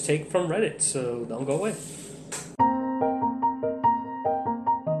for his take from Reddit. So don't go away.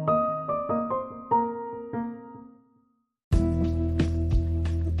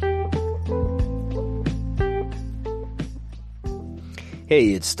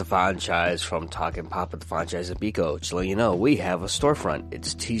 Hey, it's the franchise from Talking Pop with the franchise and Biko. Just to let you know, we have a storefront.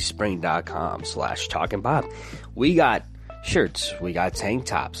 It's teespring.com/talkingpop. We got shirts. We got tank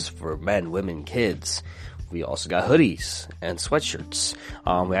tops for men, women, kids. We also got hoodies and sweatshirts.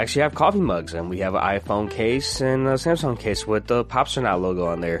 We actually have coffee mugs, and we have an iPhone case and a Samsung case with the Popsternaut logo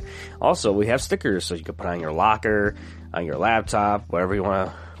on there. Also, we have stickers, so you can put on your locker, on your laptop, whatever you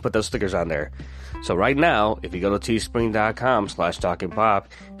want to put those stickers on there. So right now, if you go to teespring.com/talkingpop,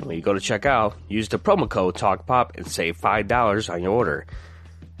 and when you go to checkout, use the promo code TalkPop and save $5 on your order.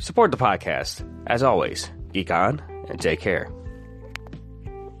 Support the podcast. As always, geek on and take care.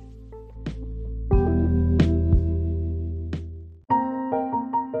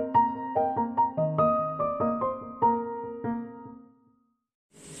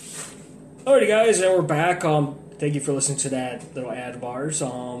 Alrighty, guys, and we're back. Thank you for listening to that little ad of ours.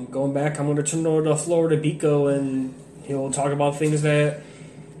 Going back, I'm going to turn over the floor to Biko, and he'll talk about things that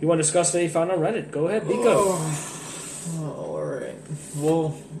you want to discuss that he found on Reddit. Go ahead, Biko. Alright.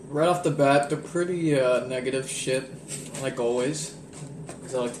 Well, right off the bat, they're pretty negative shit, like always,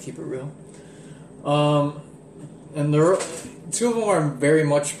 because I like to keep it real. And two of them are very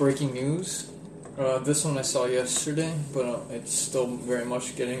much breaking news. This one I saw yesterday, but it's still very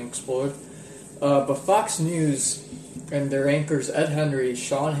much getting explored. But Fox News and their anchors Ed Henry,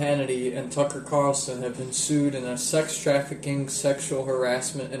 Sean Hannity, and Tucker Carlson have been sued in a sex trafficking, sexual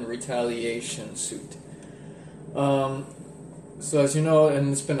harassment, and retaliation suit. So as you know,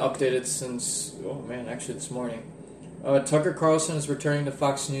 and it's been updated since, actually this morning. Tucker Carlson is returning to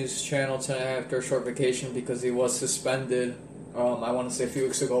Fox News channel tonight after a short vacation because he was suspended, I want to say a few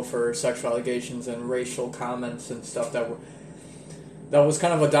weeks ago, for sexual allegations and racial comments and stuff that was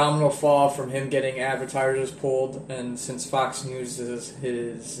kind of a domino fall from him getting advertisers pulled, and since Fox News is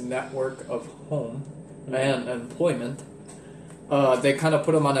his network of home and employment, they kind of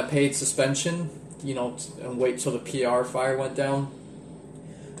put him on a paid suspension, and wait till the PR fire went down.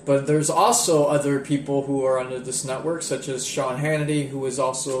 But there's also other people who are under this network, such as Sean Hannity, who is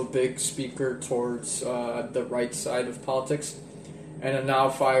also a big speaker towards the right side of politics, and a now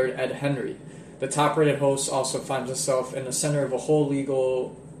fired Ed Henry. The top-rated host also finds himself in the center of a whole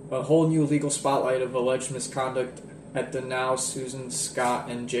legal a whole new legal spotlight of alleged misconduct at the now Susan Scott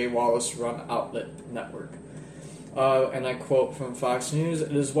and Jay Wallace run outlet network. And I quote from Fox News,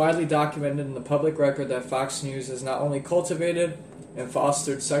 "It is widely documented in the public record that Fox News has not only cultivated and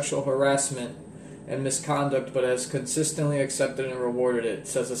fostered sexual harassment and misconduct, but has consistently accepted and rewarded it,"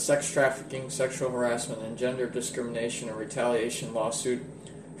 says a sex trafficking, sexual harassment, and gender discrimination and retaliation lawsuit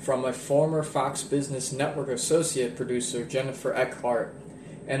from a former Fox Business Network associate producer, Jennifer Eckhart,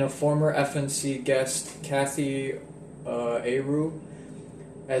 and a former FNC guest, Kathy Aru,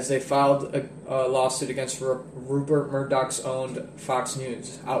 as they filed a lawsuit against Rupert Murdoch's owned Fox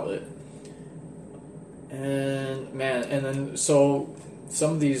News outlet. And then so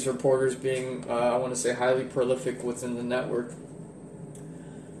some of these reporters being, I want to say, highly prolific within the network.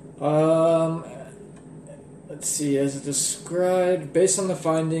 Let's see, as it described, based on the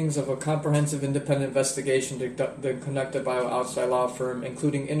findings of a comprehensive independent investigation conducted by an outside law firm,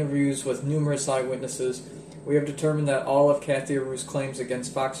 including interviews with numerous eyewitnesses, we have determined that all of Kathy Aru's claims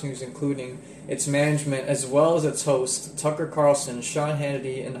against Fox News, including its management as well as its host, Tucker Carlson, Sean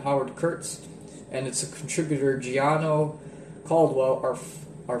Hannity, and Howard Kurtz, and its contributor, Gianno Caldwell,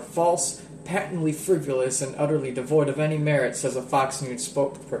 are false, patently frivolous, and utterly devoid of any merit, says a Fox News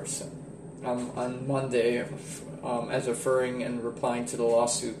spokesperson on Monday, as referring and replying to the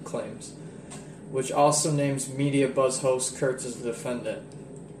lawsuit claims, which also names Media Buzz host Kurtz as the defendant.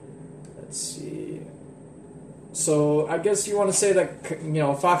 Let's see. So I guess you want to say that,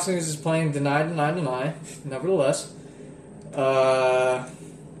 Fox News is playing deny, nevertheless.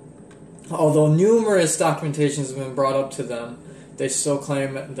 Although numerous documentations have been brought up to them, they still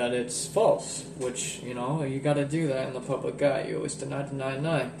claim that it's false, which, you got to do that in the public eye. You always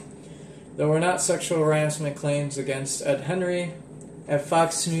deny. There were not sexual harassment claims against Ed Henry at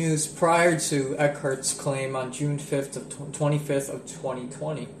Fox News prior to Eckhart's claim on June 25th of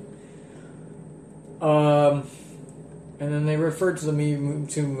 2020. And then they referred to the Me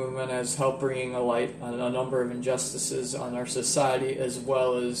Too movement as help bringing a light on a number of injustices on our society, as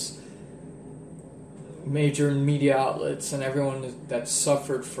well as major media outlets, and everyone that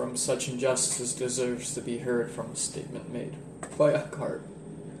suffered from such injustices deserves to be heard, from a statement made by Eckhart.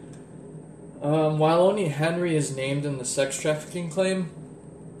 While only Henry is named in the sex trafficking claim,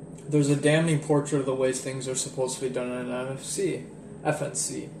 there's a damning portrait of the ways things are supposed to be done in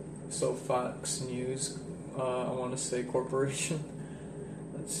FNC. So Fox News, I want to say corporation.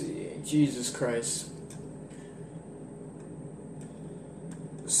 Let's see, Jesus Christ.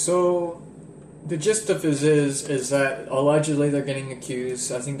 So the gist of it is that allegedly they're getting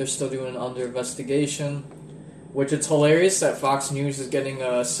accused. I think they're still doing an under investigation, which it's hilarious that Fox News is getting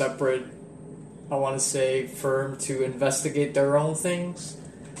a separate, I want to say, firm to investigate their own things.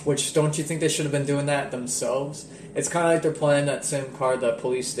 Which, don't you think they should have been doing that themselves? It's kind of like they're playing that same card that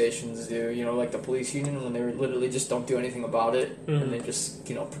police stations do, like the police union, when they literally just don't do anything about it, and they just,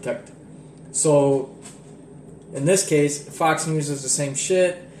 protect. So, in this case, Fox News is the same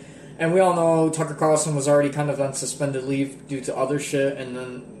shit, and we all know Tucker Carlson was already kind of on suspended leave due to other shit, and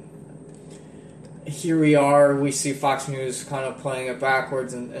then here we see Fox News kind of playing it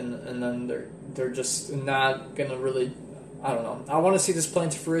backwards, and then they're just not gonna really, I don't know. I want to see this play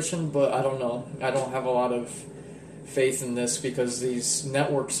into fruition, but I don't know. I don't have a lot of faith in this because these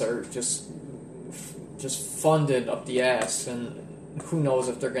networks are just funded up the ass, and who knows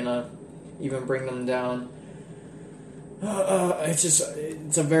if they're gonna even bring them down.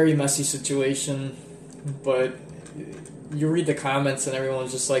 It's a very messy situation, but you read the comments and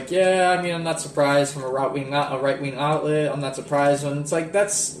everyone's just like, yeah, I mean, I'm not surprised from a right-wing outlet. I'm not surprised when it's like,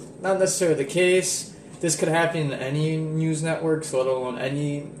 that's not necessarily the case. This could happen in any news networks, let alone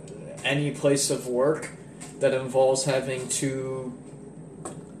any place of work that involves having two,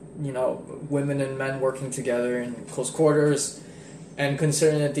 women and men working together in close quarters. And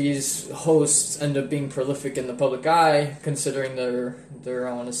considering that these hosts end up being prolific in the public eye, considering their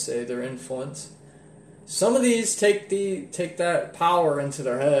I want to say, their influence, some of these take that power into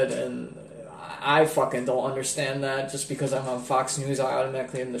their head, and I fucking don't understand that. Just because I'm on Fox News, I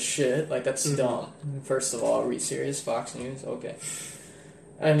automatically am the shit. Like, that's dumb. First of all, are we serious? Fox News? Okay.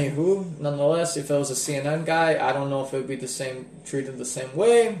 Anywho, nonetheless, if it was a CNN guy, I don't know if it would be treated the same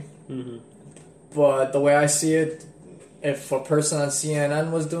way. But the way I see it, if a person on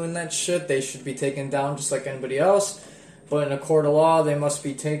CNN was doing that shit, they should be taken down just like anybody else. But in a court of law, they must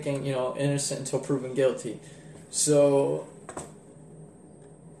be taken, innocent until proven guilty. So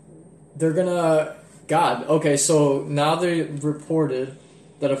they're gonna... God, okay, so now they reported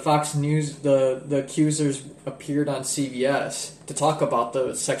that a Fox News, the accusers appeared on CBS to talk about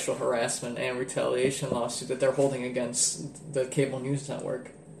the sexual harassment and retaliation lawsuit that they're holding against the cable news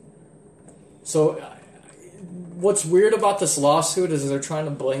network. So, what's weird about this lawsuit is they're trying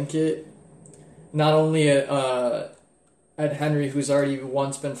to blanket not only Ed Henry, who's already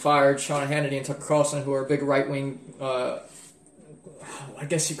once been fired, Sean Hannity and Tucker Carlson, who are big right-wing, I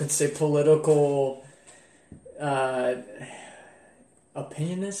guess you could say political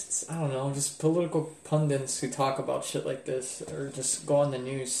opinionists? I don't know, just political pundits who talk about shit like this, or just go on the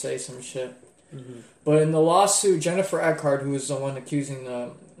news, say some shit. Mm-hmm. But in the lawsuit, Jennifer Eckhart, who is the one accusing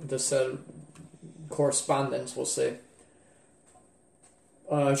the said correspondence, we'll say,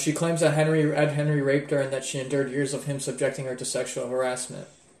 she claims that Ed Henry raped her and that she endured years of him subjecting her to sexual harassment.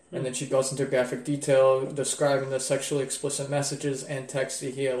 Mm-hmm. And then she goes into graphic detail describing the sexually explicit messages and texts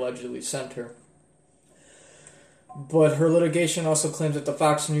that he allegedly sent her. But her litigation also claims that the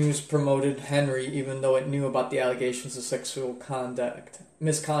Fox News promoted Henry even though it knew about the allegations of sexual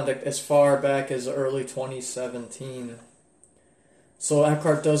misconduct as far back as early 2017. So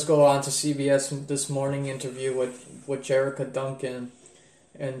Eckhart does go on to CBS This Morning interview with Jerrica Duncan,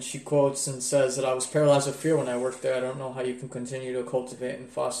 and she quotes and says that I was paralyzed with fear when I worked there. I don't know how you can continue to cultivate and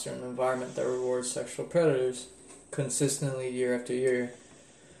foster an environment that rewards sexual predators consistently year after year.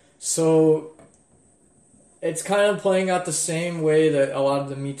 So it's kind of playing out the same way that a lot of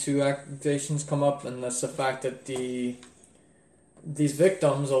the Me Too accusations come up, and that's the fact that these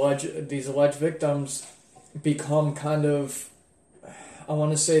alleged victims become kind of, I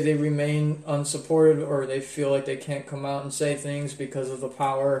want to say they remain unsupported, or they feel like they can't come out and say things because of the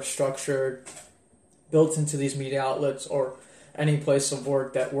power structure built into these media outlets or any place of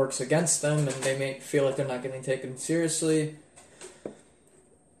work that works against them, and they may feel like they're not getting taken seriously.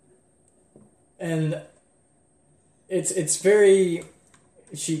 And it's very,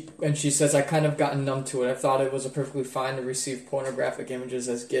 she says, I kind of gotten numb to it. I thought it was perfectly fine to receive pornographic images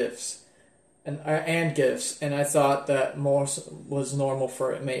as gifts and gifts, and I thought that more was normal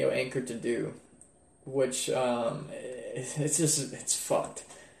for a Mayo anchor to do, which it's fucked.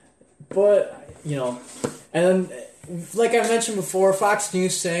 But and then, like I mentioned before, Fox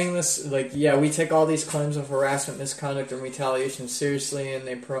News saying this, like, yeah, we take all these claims of harassment, misconduct, and retaliation seriously, and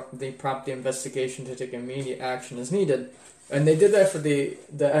they prompt the investigation to take immediate action as needed. And they did that for the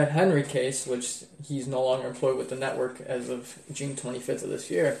Ed Henry case, which he's no longer employed with the network as of June 25th of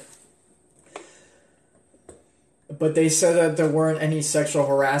this year. But they said that there weren't any sexual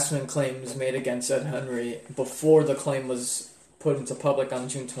harassment claims made against Ed Henry before the claim was put into public on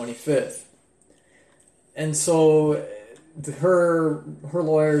June 25th. And so her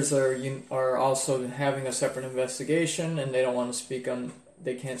lawyers are also having a separate investigation, and they don't want to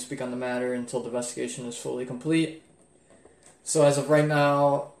they can't speak on the matter until the investigation is fully complete. So as of right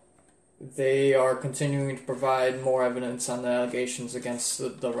now, they are continuing to provide more evidence on the allegations against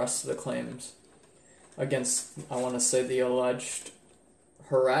the rest of the claims against, I want to say, the alleged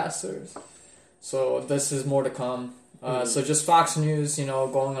harassers. So this is more to come. So just Fox News,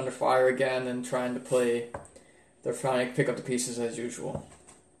 going under fire again and trying to pick up the pieces as usual.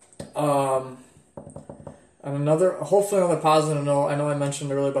 And hopefully another positive note, I know I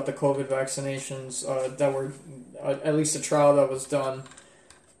mentioned earlier about the COVID vaccinations that were, at least a trial that was done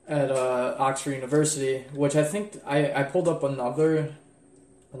at Oxford University, which I think, I pulled up another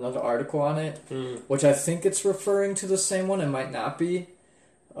article on it, which I think it's referring to the same one. It might not be,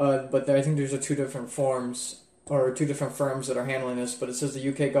 but I think there's two different firms that are handling this. But it says the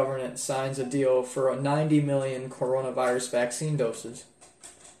UK government signs a deal for 90 million coronavirus vaccine doses.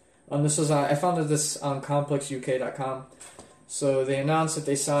 This was I found this on complexuk.com. So they announced that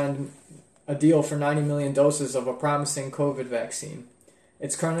they signed a deal for 90 million doses of a promising COVID vaccine.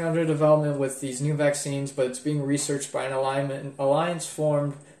 It's currently under development with these new vaccines, but it's being researched by an alliance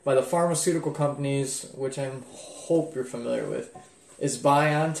formed by the pharmaceutical companies, which I hope you're familiar with, is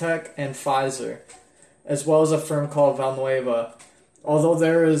BioNTech and Pfizer, as well as a firm called Valneva. Although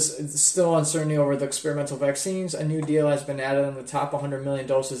there is still uncertainty over the experimental vaccines, a new deal has been added on the top 100 million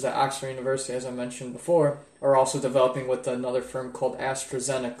doses that Oxford University, as I mentioned before, are also developing with another firm called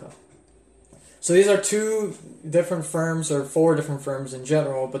AstraZeneca. So these are two different firms, or four different firms in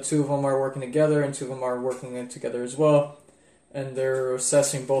general, but two of them are working together and two of them are working together as well. And they're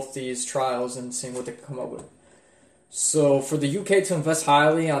assessing both these trials and seeing what they can come up with. So for the UK to invest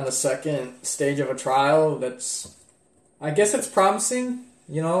highly on the second stage of a trial, I guess it's promising.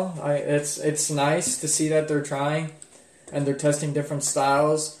 It's nice to see that they're trying and they're testing different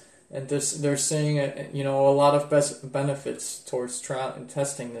styles. And they're seeing, a lot of benefits towards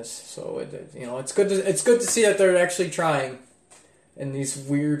testing this. So it's good to see that they're actually trying in these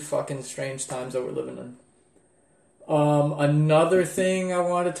weird, fucking, strange times that we're living in. Another thing I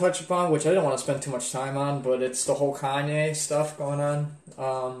wanted to touch upon, which I didn't want to spend too much time on, but it's the whole Kanye stuff going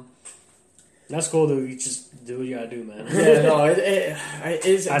on. That's cool, dude. You just do what you gotta do, man. Yeah, no,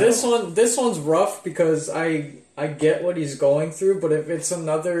 this one's rough because I get what he's going through, but if it's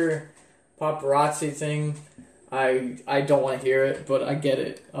another paparazzi thing, I don't want to hear it, but I get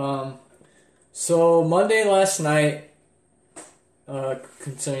it. So Monday last night,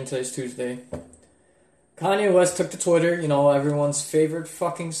 considering today's Tuesday, Kanye West took to Twitter, everyone's favorite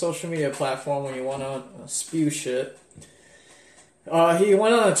fucking social media platform when you want to spew shit. He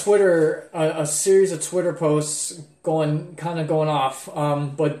went on a series of Twitter posts going off.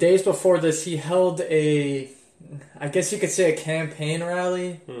 But days before this, he held I guess you could say a campaign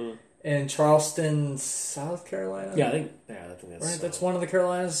rally in Charleston, South Carolina. Yeah, I think that's right. That's one of the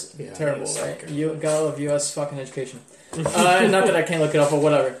Carolinas. Yeah, terrible, right? You gotta love U.S. fucking education. Not that I can't look it up, but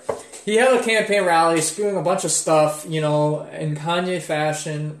whatever. He held a campaign rally, spewing a bunch of stuff, in Kanye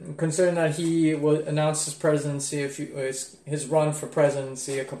fashion. Considering that he announced his presidency, his run for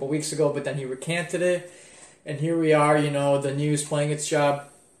presidency a couple weeks ago, but then he recanted it, and here we are. The news playing its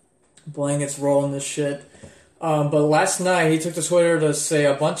role in this shit. But last night he took to Twitter to say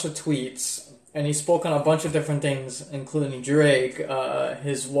a bunch of tweets, and he spoke on a bunch of different things, including Drake,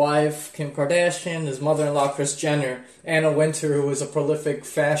 his wife Kim Kardashian, his mother-in-law Kris Jenner, Anna Wintour, who is a prolific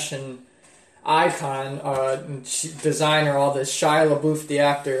fashion icon, designer, all this, Shia LaBeouf, the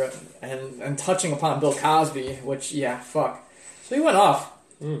actor, and touching upon Bill Cosby, which, yeah, fuck. So he went off.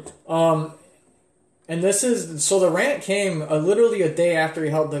 And so the rant came literally a day after he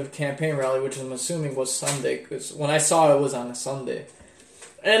held the campaign rally, which I'm assuming was Sunday, because when I saw it was on a Sunday.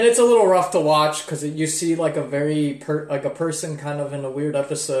 And it's a little rough to watch, because you see like a person kind of in a weird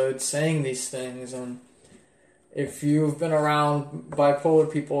episode saying these things, and if you've been around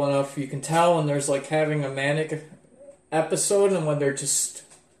bipolar people enough, you can tell when there's like having a manic episode and when they're just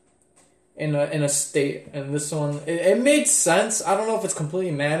in a state. And this one, it made sense. I don't know if it's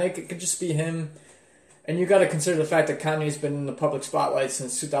completely manic. It could just be him. And you got to consider the fact that Kanye's been in the public spotlight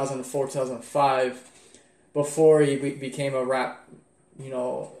since 2004, 2005, before he became a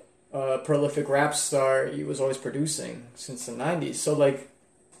prolific rap star. He was always producing since the 90s. So, like,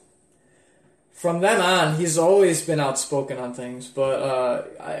 from then on, he's always been outspoken on things.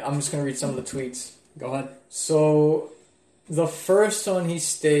 But I'm just going to read some of the tweets. Go ahead. So, the first one he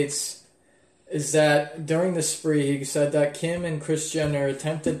states is that during the spree, he said that Kim and Kris Jenner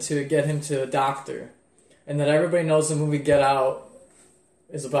attempted to get him to a doctor, and that everybody knows the movie Get Out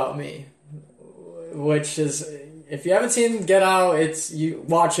is about me. Which is, if you haven't seen Get Out, you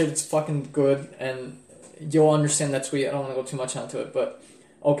watch it, it's fucking good, and you'll understand that tweet. I don't want to go too much onto it, but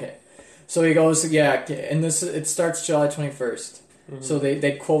okay. So he goes, yeah, and it starts July 21st. Mm-hmm. So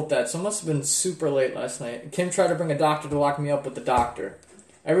they quote that. So it must have been super late last night. Kim tried to bring a doctor to lock me up with the doctor.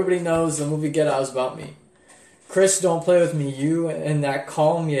 Everybody knows the movie Get Out is about me. Kris, don't play with me. You and that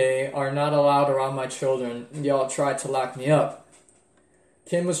Kanye are not allowed around my children. Y'all tried to lock me up.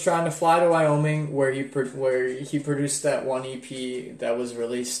 Kim was trying to fly to Wyoming, where he produced that one EP that was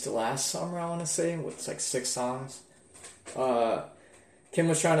released last summer, I want to say, with like 6 songs. Kim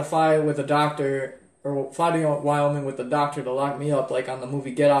was trying to fly to Wyoming with the doctor to lock me up, like on the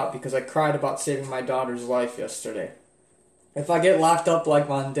movie Get Out, because I cried about saving my daughter's life yesterday. If I get locked up like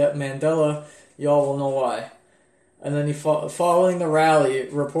Mandela, y'all will know why. And then following the rally,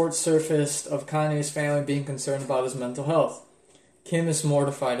 reports surfaced of Kanye's family being concerned about his mental health. Kim is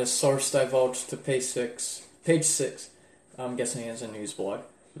mortified, as source divulged to Page 6. I'm guessing it's a news blog.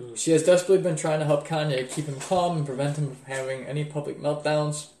 Mm. She has desperately been trying to help Kanye keep him calm and prevent him from having any public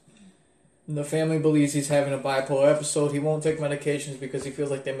meltdowns. And the family believes he's having a bipolar episode. He won't take medications because he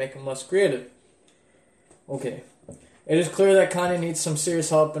feels like they make him less creative. Okay. It is clear that Kanye needs some serious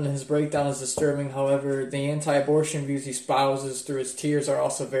help, and his breakdown is disturbing. However, the anti-abortion views he espouses through his tears are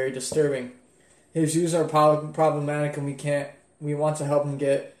also very disturbing. His views are problematic, and we want to help him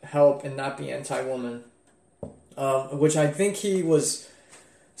get help and not be anti-woman. Which I think he was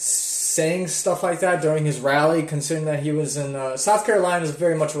saying stuff like that during his rally, considering that he was in South Carolina is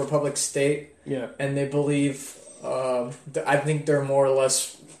very much a Republican state. Yeah. And they believe, I think they're more or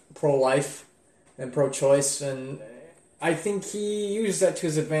less pro-life and pro-choice, and I think he used that to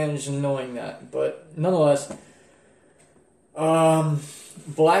his advantage in knowing that. But nonetheless,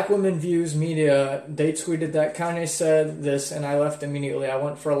 Black Women Views Media, they tweeted that Kanye said this, and I left immediately. I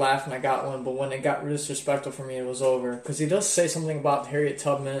went for a laugh and I got one, but when it got disrespectful for me, it was over. Because he does say something about Harriet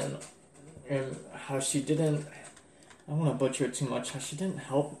Tubman and how she didn't, I don't want to butcher it too much, how she didn't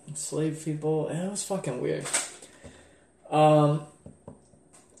help enslaved people. It was fucking weird. And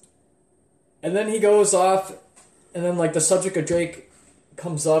then he goes off, and then like the subject of Drake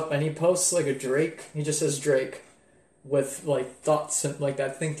comes up, and he posts like a Drake. He just says Drake. with like thoughts and like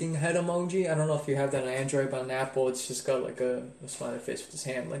that thinking head emoji. I don't know if you have that on Android, but on Apple it's just got like a smiley face with his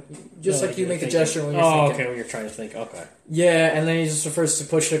hand, like just like you make a gesture when you're thinking. Okay, when you're trying to think. Okay. Yeah, and then he just refers to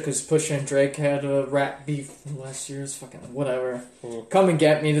Pusha because Pusha and Drake had a rap beef last year. It's fucking whatever. Come and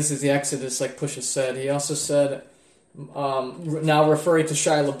get me. This is the Exodus, like Pusha said. He also said, now referring to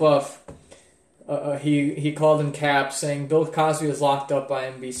Shia LaBeouf. He called in cap saying Bill Cosby was locked up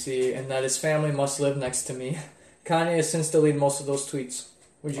by NBC and that his family must live next to me. Kanye has since deleted most of those tweets,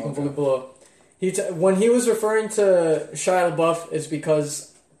 which you can believe below. When he was referring to Shia LaBeouf, it's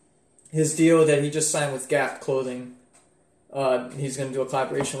because his deal that he just signed with Gap Clothing, he's going to do a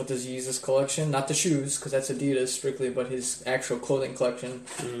collaboration with his Yeezus collection, not the shoes, because that's Adidas strictly, but his actual clothing collection,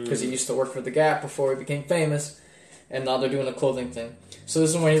 because he used to work for the Gap before he became famous, and now they're doing a clothing thing. So this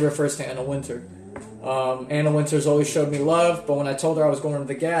is when he refers to Anna Wintour. Anna Wintour's always showed me love, but when I told her I was going to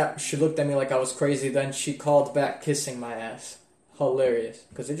the Gap, she looked at me like I was crazy. Then she called back kissing my ass. Hilarious,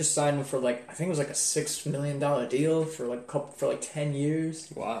 because they just signed him for like, I think it was like a $6 million deal for like 10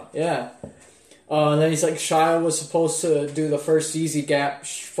 years. Wow. Yeah. And then he's like, Shia was supposed to do the first Yeezy Gap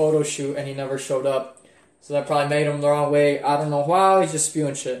photo shoot, and he never showed up. So that probably made him the wrong way. I don't know why. He's just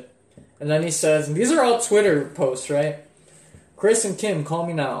spewing shit. And then he says, and these are all Twitter posts, right? Chris and Kim, call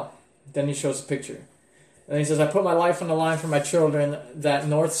me now. Then he shows a picture. And he says, I put my life on the line for my children that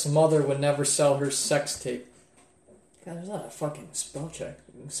North's mother would never sell her sex tape. God, there's not a fucking spell check.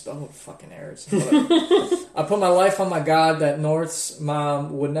 Spell fucking errors. I put my life on my God that North's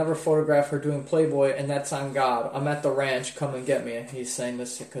mom would never photograph her doing Playboy, and that's on God. I'm at the ranch. Come and get me. He's saying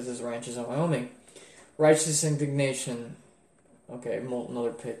this because his ranch is in Wyoming. Righteous indignation. Okay,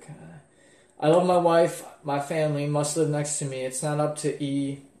 another pick. I love my wife. My family must live next to me. It's not up to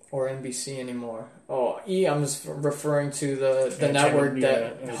E or NBC anymore. Oh, E, I'm just referring to the network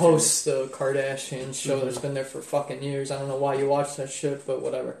that hosts the Kardashian show that's been there for fucking years. I don't know why you watch that shit, but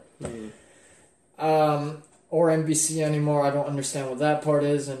whatever. Or NBC anymore. I don't understand what that part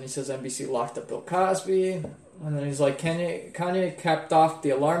is. And he says NBC locked up Bill Cosby. And then he's like, Kanye capped off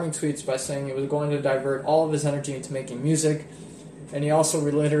the alarming tweets by saying he was going to divert all of his energy into making music. And he also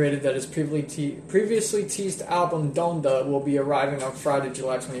reiterated that his previously teased album Donda will be arriving on Friday,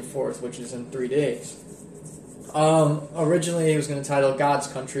 July 24th, which is in 3 days. Originally he was going to title God's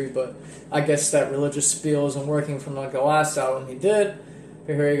Country, but I guess that religious spiel isn't working from like the last album he did.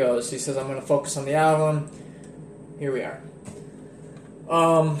 But here he goes. He says, I'm going to focus on the album. Here we are.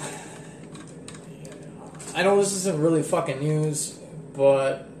 I know this isn't really fucking news,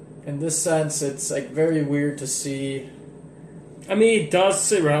 but in this sense, it's like very weird to see. I mean, it does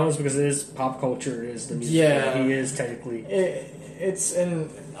sit around because it is pop culture, it is the music. Yeah, he is technically. It's and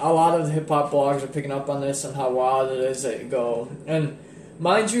a lot of the hip hop blogs are picking up on this and how wild it is that you go. And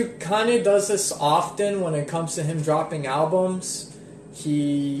mind you, Kanye does this often when it comes to him dropping albums.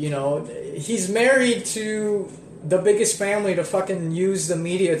 He's married to the biggest family to fucking use the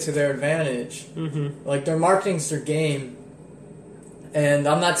media to their advantage. Mm-hmm. Like, their marketing's their game. And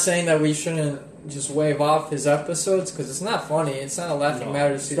I'm not saying that we shouldn't just wave off his episodes, because it's not funny. It's not a laughing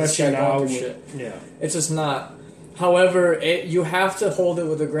matter to see this guy going through shit. Yeah. It's just not. However, you have to hold it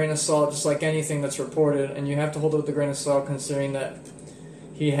with a grain of salt, just like anything that's reported, and you have to hold it with a grain of salt considering that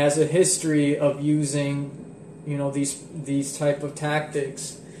he has a history of using, these type of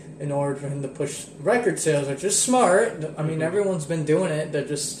tactics in order for him to push record sales, which is smart. I mean, everyone's been doing it.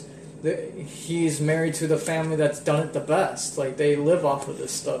 He's married to the family that's done it the best. Like, they live off of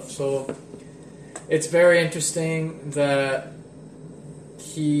this stuff. So it's very interesting that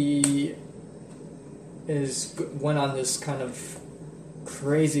he went on this kind of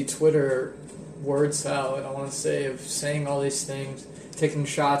crazy Twitter word salad, I want to say, of saying all these things, taking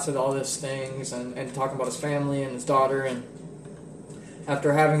shots at all these things, and talking about his family and his daughter, and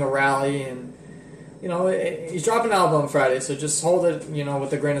after having a rally, and he's dropping an album on Friday, so just hold it,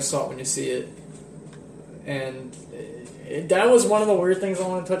 with a grain of salt when you see it. And that was one of the weird things I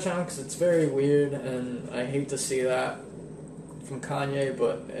want to touch on, because it's very weird, and I hate to see that from Kanye,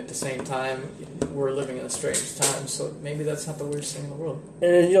 but at the same time, we're living in a strange time, so maybe that's not the weirdest thing in the world.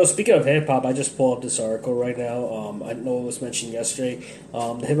 And, speaking of hip-hop, I just pulled up this article right now. I know it was mentioned yesterday.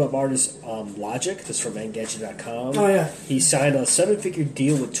 The hip-hop artist Logic, this is from Engadget.com. Oh, yeah. He signed a 7-figure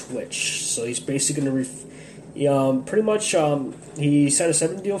deal with Twitch, so he's basically going to pretty much, he signed a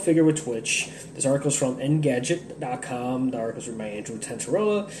 7-figure deal with Twitch. This article's from Engadget.com. The article's written by Andrew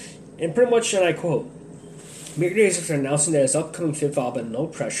Tentarella. And pretty much, and I quote, mere days after announcing that his upcoming fifth album, No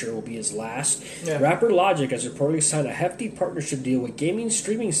Pressure, will be his last, rapper Logic has reportedly signed a hefty partnership deal with gaming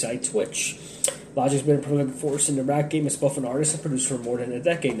streaming site Twitch. Logic's been a prolific force in the rap game as both an artist and producer for more than a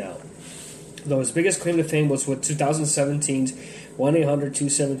decade now. Though his biggest claim to fame was with 2017's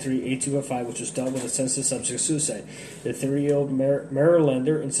 1-800-273-8255, which was done with a sensitive subject of suicide. The 30-year-old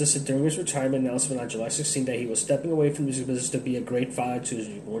Marylander insisted during his retirement announcement on July 16 that he was stepping away from the music business to be a great father to his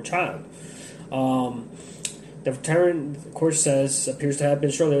newborn child. The retirement, of course, appears to have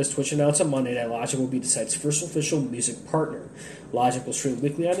been shortly as Twitch announced on Monday that Logic will be the site's first official music partner. Logic will stream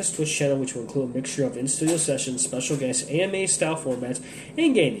weekly on his Twitch channel, which will include a mixture of in-studio sessions, special guests, AMA-style formats,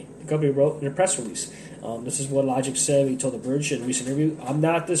 and gaming. The company wrote in a press release. This is what Logic said. He told The Verge in a recent interview, "I'm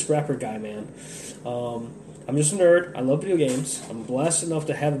not this rapper guy, man. I'm just a nerd. I love video games. I'm blessed enough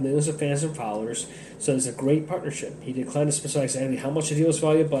to have millions of fans and followers, so it's a great partnership." He declined to specify exactly how much the deal was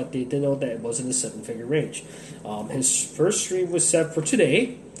valued, but they did know that it was in the seven-figure range. His first stream was set for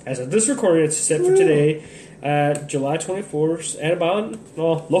today. As of this recording, it's set for today, July 24th, at about,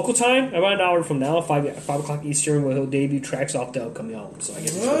 local time, about an hour from now, 5 o'clock Eastern, where he'll debut tracks off the upcoming album. So I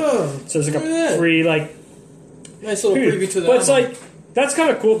guess so it's like a free, nice little preview to the But it's album. that's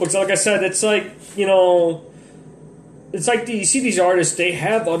kind of cool because, like I said, it's it's like you see these artists, they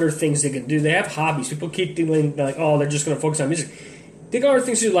have other things they can do. They have hobbies. People keep thinking they're just going to focus on music. They got other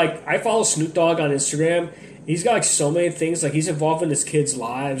things to do. Like, I follow Snoop Dogg on Instagram. He's got so many things. Like, he's involved in his kids'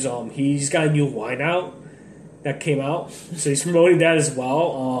 lives. He's got a new wine out that came out, so he's promoting that as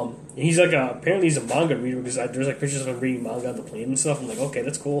well. He's apparently he's a manga reader because there's pictures of him reading manga on the plane and stuff. I'm like, okay,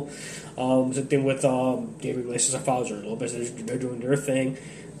 that's cool. There's a thing with David Iglesias and Fowler a little bit. They're doing their thing,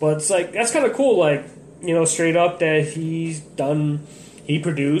 but it's that's kind of cool. Straight up that he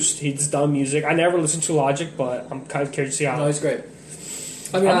produced, he's done music. I never listened to Logic, but I'm kind of curious to see how. No, he's great.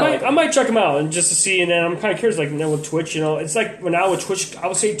 I might check him out and just to see, and then I'm kind of curious, with Twitch, it's now with Twitch, I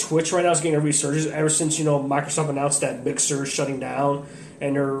would say Twitch right now is getting a resurgence ever since, Microsoft announced that Mixer is shutting down,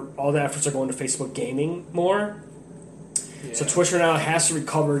 and all the efforts are going to Facebook Gaming more. Yeah. So Twitch right now has to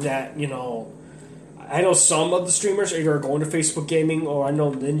recover that, I know some of the streamers either are going to Facebook Gaming, or I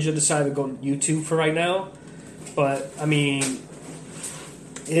know Ninja decided to go to YouTube for right now, but,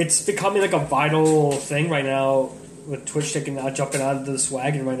 it's becoming a vital thing right now, with Twitch jumping onto this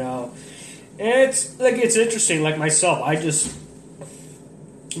wagon right now. And it's interesting, like myself, I just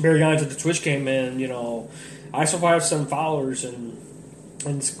barely got into the Twitch game, and, I so far have some followers, and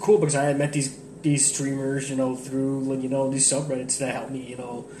it's cool because I had met these streamers, through, these subreddits that helped me,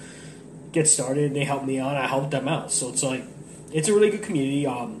 get started, and they helped me out, I helped them out. So it's a really good community.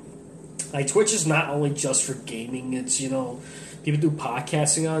 Twitch is not only just for gaming, it's, people do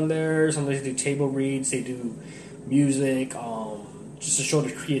podcasting on there, sometimes they do table reads, they do music, just to show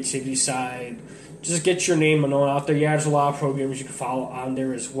the creativity side, just get your name known out there. Yeah, there's a lot of programs you can follow on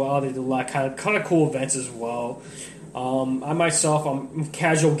there as well. They do a lot of kind of cool events as well. I myself, I'm a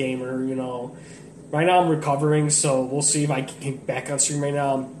casual gamer, right now I'm recovering, so we'll see if I can get back on stream right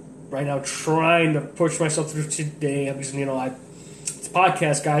now. I'm trying to push myself through today because, it's a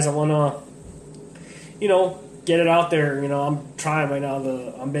podcast, guys. I want to, get it out there. I'm trying right now.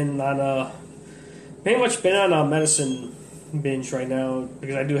 I've been on pretty much been on a medicine binge right now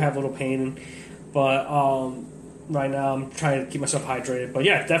because I do have a little pain, but right now I'm trying to keep myself hydrated. But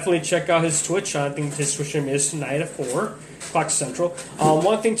yeah, definitely check out his Twitch. I think his Twitch stream is tonight at 4 o'clock Central.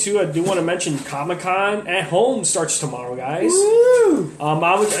 One thing too, I do want to mention Comic-Con at Home starts tomorrow, guys.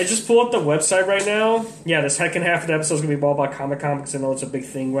 I just pulled up the website right now. Yeah, the second half of the episode is going to be all about Comic-Con because I know it's a big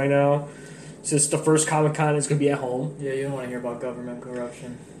thing right now. Since the first Comic-Con is going to be at home. Yeah, you don't want to hear about government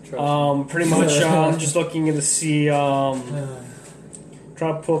corruption. Pretty much, I'm just looking to see, trying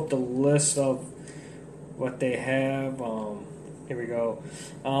to pull up the list of what they have. Here we go.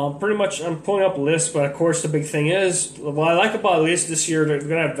 Pretty much, I'm pulling up a list, but of course the big thing is, what I like about at least this year, they're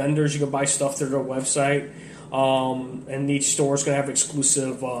going to have vendors, you can buy stuff through their website, and each store is going to have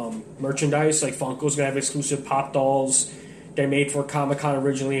exclusive merchandise, like Funko's going to have exclusive pop dolls. They're made for Comic-Con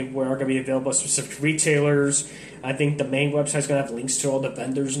originally, where are going to be available at specific retailers. I think the main website is going to have links to all the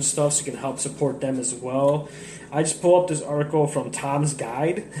vendors and stuff, so you can help support them as well. I just pulled up this article from Tom's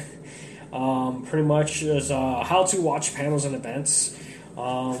Guide. Pretty much is how to watch panels and events.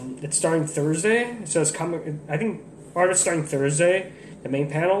 It's starting Thursday. It says I think it's starting Thursday. The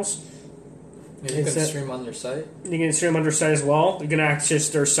main panels. Yeah, you can stream on their site. You can stream on their site as well. You can access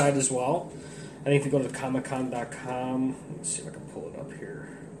their site as well. I think if you go to comiccon.com, let's see if I can pull it up here.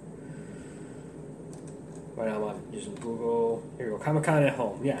 Right now I'm using Google. Here we go, Comic-Con at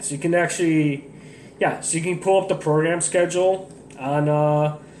Home. Yeah, so you can so you can pull up the program schedule on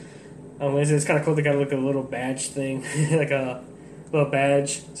Wednesday. It's kind of cool. They got a little badge thing, like a little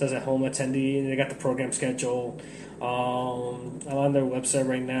badge. It says at home attendee, and they got the program schedule. I'm on their website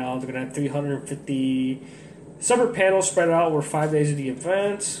right now. They're going to have 350 separate panels spread out over 5 days of the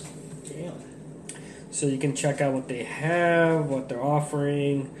event. Damn. So you can check out what they have, what they're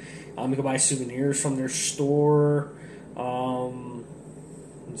offering. You can buy souvenirs from their store.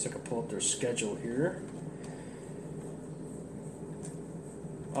 Let's see if I can pull up their schedule here.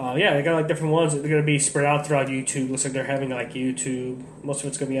 Yeah, they got like different ones. They're gonna be spread out throughout YouTube. Looks like they're having like YouTube. Most of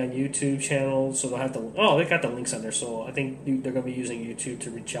it's gonna be on YouTube channels, so they'll have the. Oh, they got the links on there, so I think they're gonna be using YouTube to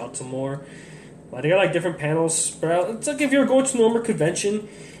reach out to more. But they got like different panels spread out. It's like if you're going to a normal convention,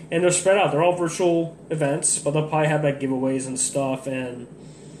 and they're spread out. They're all virtual events, but they'll probably have like giveaways and stuff, and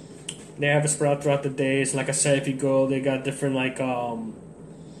they have it spread out throughout the days. And like I said, if you go, they got different like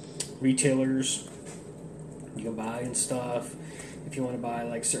retailers you can buy and stuff. If you want to buy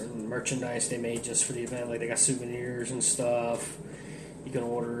like certain merchandise they made just for the event, like they got souvenirs and stuff, you can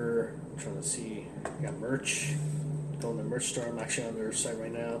order. I'm trying to see, they got merch. Go in the merch store. I'm actually on their site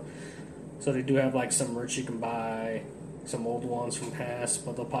right now, so they do have like some merch you can buy, some old ones from past,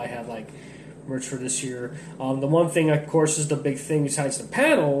 but they'll probably have like merch for this year. The one thing, of course, is the big thing besides the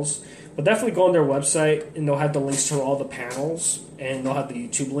panels, but definitely go on their website and they'll have the links to all the panels and they'll have the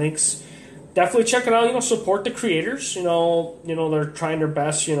YouTube links. Definitely check it out. Support the creators. They're trying their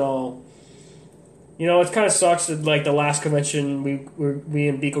best. It kind of sucks that like the last convention we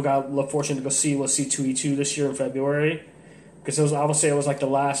and Biko got the fortune to go see was C2E2 this year in February, because I would say it was like the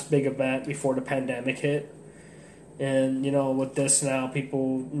last big event before the pandemic hit. And with this now,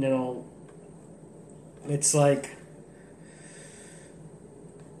 people it's like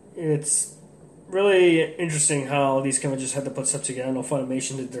it's really interesting how these conventions had to put stuff together. I know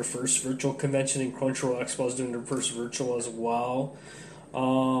Funimation did their first virtual convention, and Crunchyroll Expo is doing their first virtual as well.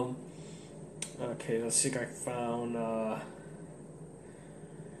 Okay, let's see if I found. I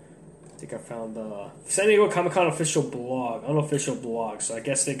think I found the San Diego Comic-Con official blog, unofficial blog. So I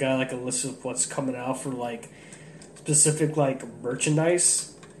guess they got like a list of what's coming out for like specific like merchandise.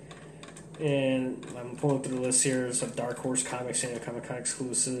 And I'm pulling through the list here. There's some Dark Horse Comics, San Diego Comic-Con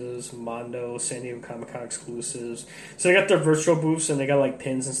exclusives, Mondo, San Diego Comic-Con exclusives. So they got their virtual booths, and they got like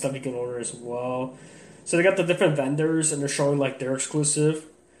pins and stuff you can order as well. So they got the different vendors, and they're showing like their exclusive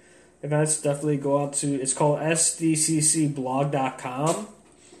events. Definitely go out to, it's called sdccblog.com.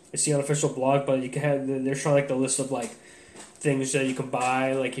 It's the unofficial blog, but you can have, they're showing like the list of like things that you can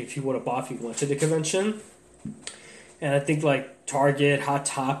buy, like if you would have bought if you went to the convention. And I think like Target, Hot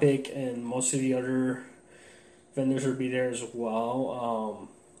Topic, and most of the other vendors will be there as well.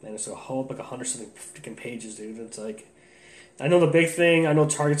 And it's a whole like 100-something freaking pages, dude. It's like, I know the big thing I know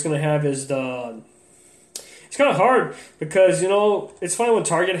Target's gonna have is the. It's kind of hard because it's funny when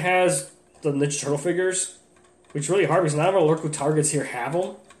Target has the Ninja Turtle figures, which is really hard because not all local Targets here have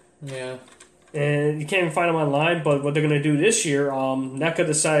them. Yeah. And you can't even find them online. But what they're gonna do this year, NECA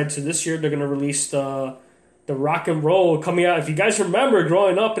decided to this year they're gonna release the rock and roll coming out. If you guys remember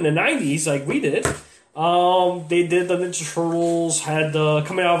growing up in the 90s, like we did, they did the Ninja Turtles, had the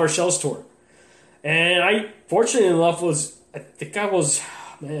Coming Out of Our Shells tour. And I, fortunately enough, it was like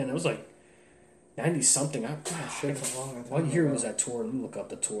 90-something. What year was that tour? Let me look up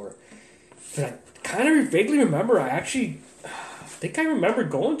the tour. But I kind of vaguely remember, I think I remember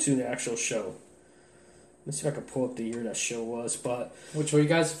going to the actual show. Let's see if I can pull up the year that show was. But which way,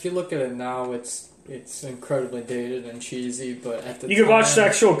 guys, if you look at it now, it's incredibly dated and cheesy, but at the you can watch the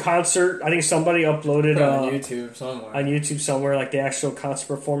actual concert. I think somebody uploaded on YouTube somewhere. On YouTube somewhere, like the actual concert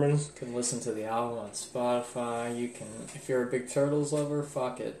performance. You can listen to the album on Spotify. You can, if you're a big Turtles lover,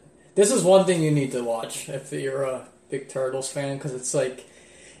 fuck it. This is one thing you need to watch if you're a big Turtles fan, because it's like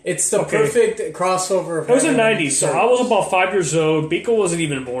it's the perfect crossover. It was in the 90s, so I was about 5 years old. Biko wasn't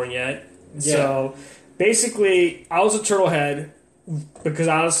even born yet. Yeah. So basically, I was a turtle head. Because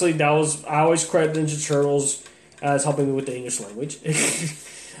honestly, I always credit Ninja Turtles as helping me with the English language.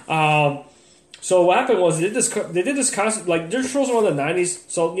 So what happened was they did this concept, like Ninja Turtles were in the 90s.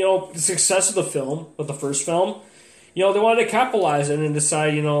 So the success of the film, of the first film, they wanted to capitalize it and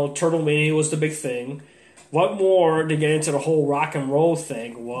decide Turtle Mania was the big thing. What more to get into the whole rock and roll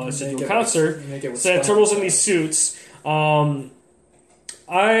thing was to do a concert. So they had turtles in these suits. You can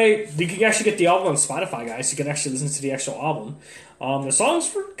actually get the album on Spotify, guys. You can actually listen to the actual album. The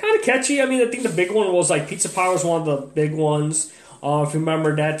songs were kind of catchy. I mean, I think the big one was like Pizza Power was one of the big ones. If you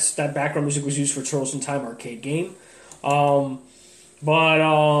remember, that background music was used for Turtles in Time arcade game. But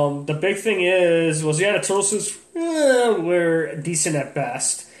the big thing the turtle suits were decent at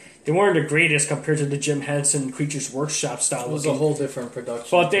best. They weren't the greatest compared to the Jim Henson Creatures Workshop style. It was a whole different production.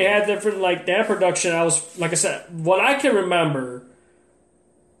 But they had different, like, that production. I was, like I said, what I can remember.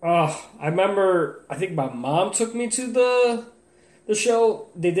 I think my mom took me to the show.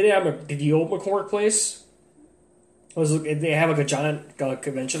 They did it at the old McCormick place. They have like a giant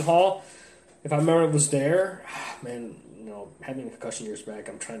convention hall. if I remember it was there, man, having a concussion years back,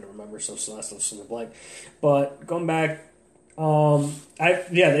 I'm trying to remember some stuff in the blank. But going back,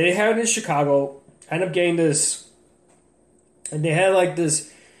 they had it in Chicago. I ended up getting this, and they had like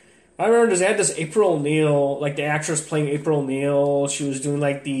this. I remember they had this April O'Neil, like the actress playing April O'Neil. She was doing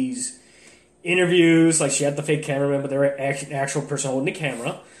like these interviews, like she had the fake cameraman, but they were an actual person holding the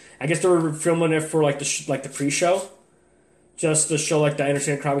camera. I guess they were filming it for like the pre-show, just to show like the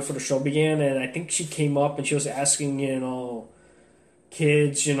entertainment crowd before the show began. And I think she came up and she was asking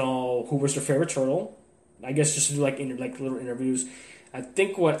kids who was their favorite turtle. I guess just to do like little interviews. I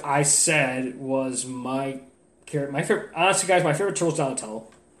think what I said was my favorite. Honestly, guys, my favorite turtle is Donatello.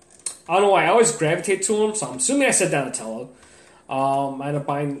 I don't know why I always gravitate to him, so I'm assuming I said Donatello. I ended up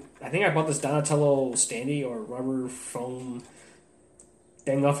buying. I think I bought this Donatello standee or rubber foam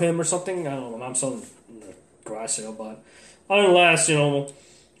thing of him or something. I don't know. I'm selling in the garage sale, but nonetheless,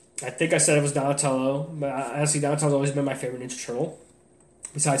 I think I said it was Donatello. But honestly, Donatello's always been my favorite Ninja Turtle.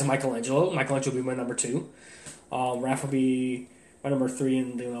 Besides Michelangelo, Michelangelo will be my number 2. Raph will be my number 3,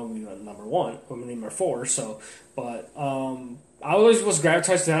 and will be my number 1. I'm my number 4. So, but I always was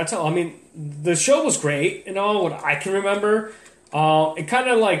gravitated to Donatello. I mean, the show was great, what I can remember. It kind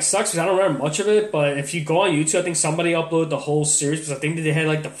of like sucks because I don't remember much of it, but if you go on YouTube, I think somebody uploaded the whole series because I think they had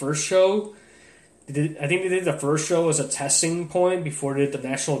like the first show. I think they did the first show as a testing point before they did the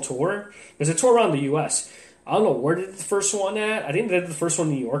national tour. Because they toured around the U.S. I don't know where they did the first one at. I think they did the first one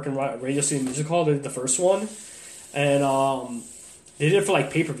in New York and Radio City Music Hall. They did the first one. And they did it for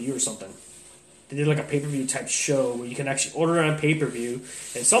like pay-per-view or something. They did like a pay-per-view type show where you can actually order it on pay-per-view.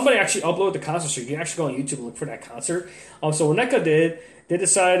 And somebody actually uploaded the concert, so you can actually go on YouTube and look for that concert. So what NECA did, they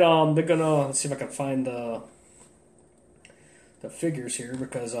decided they're going to... Let's see if I can find the figures here,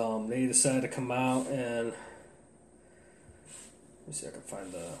 because they decided to come out and... Let's see if I can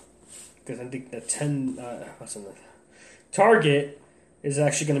find the... Because I think the 10... Target is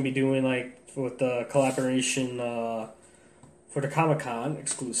actually going to be doing like with the collaboration for the Comic-Con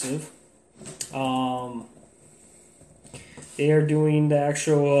exclusive. They are doing the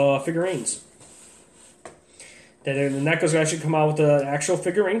actual figurines. The NECA's actually come out with the actual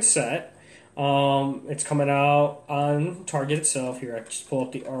figurine set. It's coming out on Target itself. Here, I just pull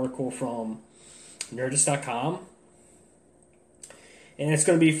up the article from Nerdist.com. And it's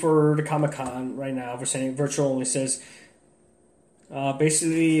going to be for the Comic-Con right now. We're saying virtual only. Says,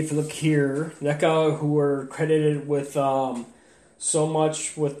 basically, if you look here, NECA, who were credited with so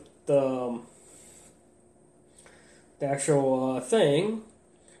much with the actual thing,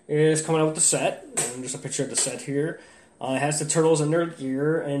 is coming out with the set. And there's a picture of the set here. It has the turtles in their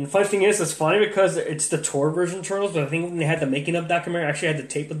gear. And the funny thing is, it's funny because it's the tour version turtles, but I think when they had the making of documentary, I actually had the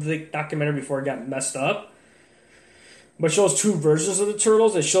tape of the documentary before it got messed up. But it shows 2 versions of the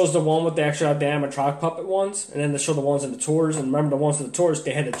turtles. It shows the one with the actual animatronic puppet ones, and then they show the ones in the tours. And remember, the ones in the tours,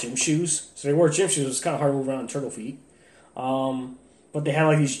 they had the gym shoes. So they wore gym shoes. It was kind of hard to move around in turtle feet. But they had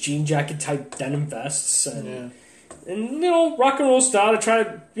like these jean jacket type denim vests. And rock and roll style to try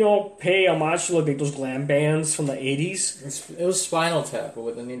to, pay homage to like those glam bands from the 80s. It was Spinal Tap, but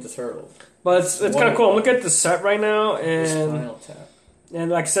with the Ninja Turtles. But it's kind of cool. I'm looking at the set right now, and Spinal Tap. And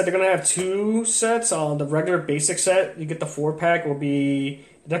like I said, they're going to have 2 sets. On the regular basic set, you get the 4-pack. Will be,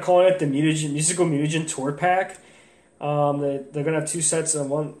 they're calling it the Musical Mutagen Tour Pack. They're going to have 2 sets, and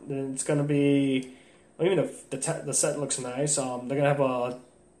one. It's going to be, even the set looks nice. They're going to have I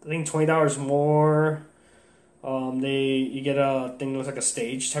think $20 more. You get a thing that looks like a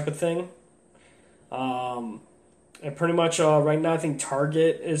stage type of thing. And pretty much right now, I think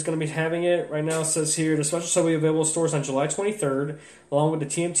Target is going to be having it. Right now, it says here, the special set will be available in stores on July 23rd, along with the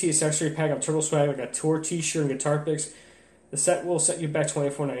TMT accessory pack of Turtle Swag, like a tour t-shirt and guitar picks. The set will set you back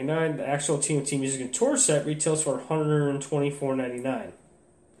 $24.99. The actual TMT Music and Tour set retails for $124.99.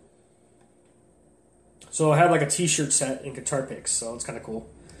 So I have like a t-shirt set and guitar picks, so it's kind of cool.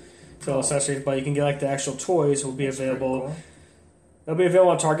 So accessories, but you can get like the actual toys will be available. Cool. They'll be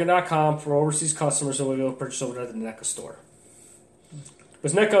available on Target.com for overseas customers who will be able to purchase over at the NECA store.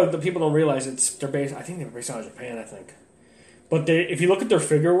 Because NECA, the people don't realize they're based. I think they're based out of Japan. I think, but if you look at their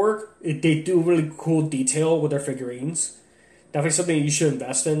figure work, they do really cool detail with their figurines. Definitely something you should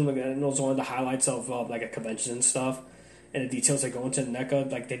invest in. And those are one of the highlights of like a convention and stuff, and the details they go into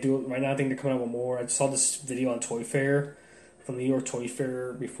NECA. Like they do right now. I think they're coming out with more. I saw this video on Toy Fair from the New York Toy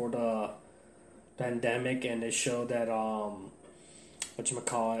Fair before the pandemic, and they showed that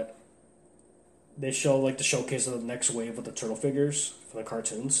they show like the showcase of the next wave of the turtle figures for the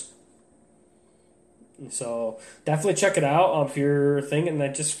cartoons. And so definitely check it out if you're thinking. I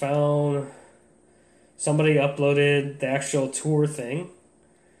just found somebody uploaded the actual tour thing.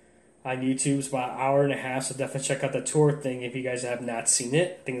 on YouTube. It's about an hour and a half, so definitely check out the tour thing if you guys have not seen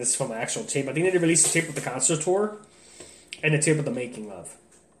it. I think this is from an actual tape. I think they released the tape with the concert tour and the tape with the making of.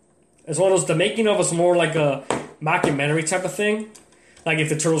 It's one of those, the making of was more like a mockumentary type of thing. Like if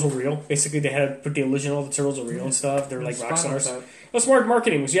the Turtles were real. Basically, they had put the illusion all the Turtles are real and stuff. They're like rock stars. It was smart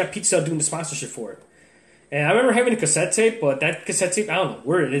marketing because you have Pizza doing the sponsorship for it. And I remember having a cassette tape, but that cassette tape, I don't know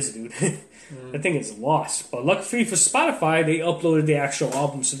where it is, dude. That thing is lost. But luckily for Spotify, they uploaded the actual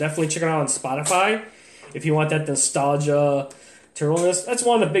album. So definitely check it out on Spotify if you want that nostalgia Turtleness. That's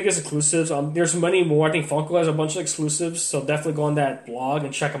one of the biggest exclusives. There's many more. I think Funko has a bunch of exclusives. So definitely go on that blog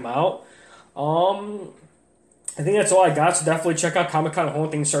and check them out. I think that's all I got. So definitely check out Comic-Con. The whole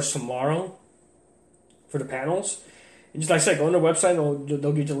thing starts tomorrow for the panels. And just like I said, go on their website and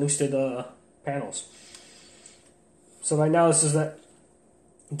they'll give you links to the panels. So right now this is that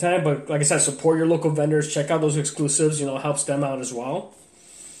time, but like I said, support your local vendors. Check out those exclusives. It helps them out as well.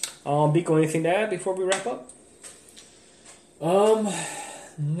 Biko, anything to add before we wrap up?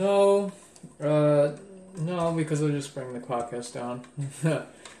 No, because it'll just bring the podcast down.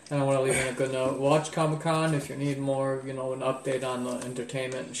 I don't want to leave on a good note. Watch Comic-Con if you need more, an update on the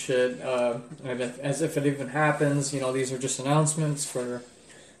entertainment and shit. And as if it even happens, these are just announcements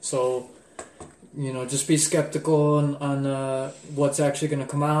so just be skeptical on what's actually going to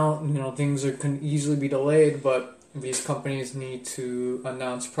come out. Things can easily be delayed, but these companies need to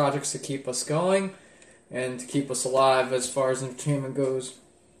announce projects to keep us going and to keep us alive as far as entertainment goes.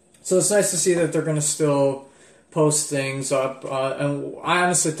 So it's nice to see that they're going to still post things up, and I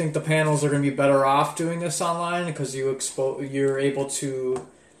honestly think the panels are going to be better off doing this online because you're able to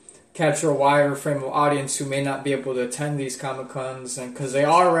capture a wider frame of audience who may not be able to attend these Comic-Cons, and because they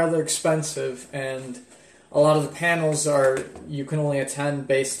are rather expensive, and a lot of the panels you can only attend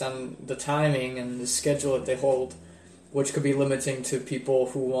based on the timing and the schedule that they hold, which could be limiting to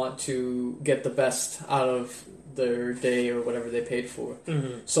people who want to get the best out of their day or whatever they paid for.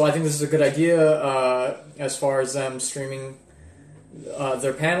 Mm-hmm. So I think this is a good idea as far as them streaming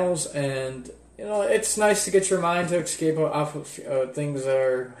their panels, and it's nice to get your mind to escape off of things that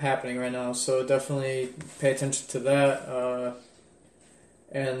are happening right now. So definitely pay attention to that,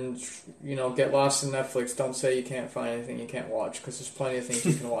 and get lost in Netflix. Don't say you can't find anything you can't watch, because there's plenty of things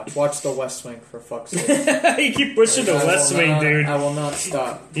you can watch. Watch The West Wing, for fuck's sake. You keep pushing The West Wing, dude. I will not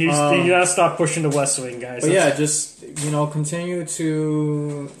stop. You gotta stop pushing The West Wing, guys. But yeah, just continue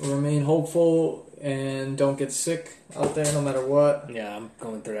to remain hopeful and don't get sick out there no matter what. Yeah, I'm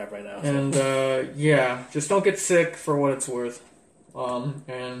going through that right now. And just don't get sick for what it's worth.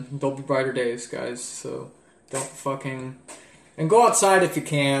 And there'll be brighter days, guys. So don't fucking. And go outside if you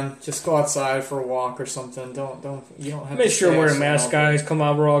can. Just go outside for a walk or something. You don't have Make to sure wear a mask, guys. Come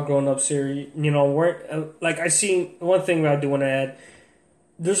on, we're all grown ups here. I seen one thing I do want to add.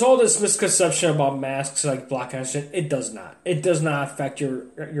 There's all this misconception about masks, like black and shit. It does not. It does not affect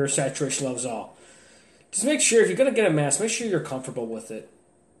your saturation levels at all. Just make sure if you're gonna get a mask, make sure you're comfortable with it.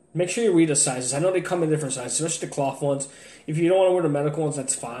 Make sure you read the sizes. I know they come in different sizes, especially the cloth ones. If you don't want to wear the medical ones,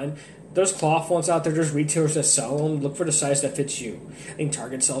 that's fine. There's cloth ones out there. There's retailers that sell them. Look for the size that fits you. I think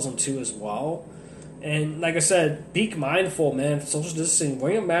Target sells them too as well. And like I said, be mindful, man. Social distancing,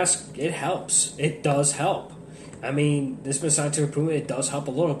 wearing a mask, it helps. It does help. I mean, there's been scientific proof it does help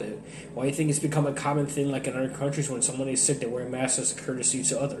a little bit. Why do you think it's become a common thing like in other countries when someone is sick, they wear masks as a courtesy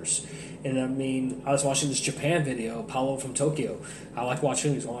to others? And I mean, I was watching this Japan video, Paulo from Tokyo. I like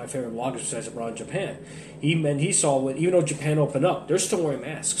watching him. He's one of my favorite vloggers besides abroad in Japan. He saw even though Japan opened up, they're still wearing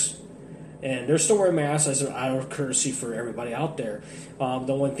masks. And they're still wearing masks as an out of courtesy for everybody out there.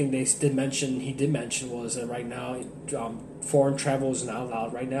 The one thing he did mention was that right now, foreign travel is not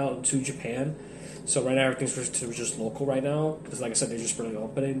allowed right now to Japan. So right now everything's just local right now. Because like I said, they're just really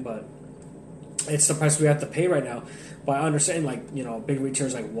opening. But it's the price we have to pay right now. But I understand, big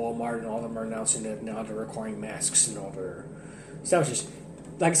retailers like Walmart and all of them are announcing that now they're requiring masks in all their establishments.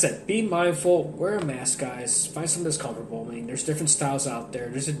 Like I said, be mindful. Wear a mask, guys. Find something that's comfortable. I mean, there's different styles out there.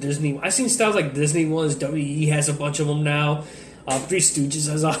 There's a Disney. I've seen styles like Disney ones. WE has a bunch of them now. Three Stooges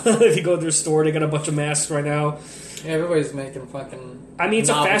has. If you go to their store, they got a bunch of masks right now. Yeah, everybody's making fucking. I mean, it's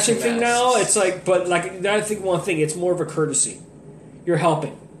a fashion thing now. It's I think one thing. It's more of a courtesy. You're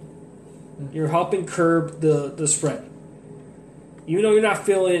helping. You're helping curb the spread. Even though you're not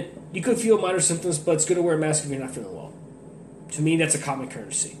feeling, you could feel minor symptoms, but it's good to wear a mask if you're not feeling well. To me, that's a common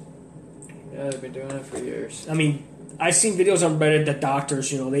courtesy. Yeah, they've been doing it for years. I mean, I've seen videos on Reddit that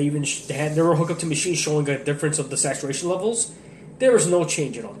doctors, they were hooked up to machines showing a difference of the saturation levels. There was no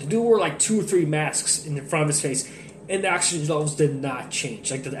change at all. The dude wore like 2 or 3 masks in front of his face, and the oxygen levels did not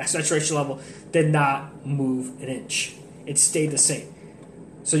change. Like the saturation level did not move an inch. It stayed the same.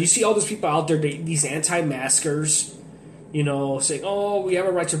 So you see all these people out there, these anti-maskers, saying, "Oh, we have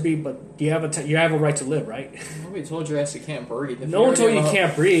a right to breathe, but you have a right to live, right?" Nobody told your ass you can't breathe. No one told you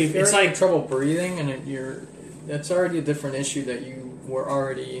can't breathe. If you're it's having trouble breathing, and that's already a different issue that you were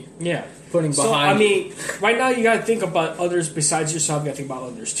already putting behind. So I mean, right now you got to think about others besides yourself. You got to think about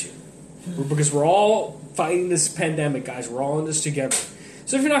others too, because we're all fighting this pandemic, guys. We're all in this together.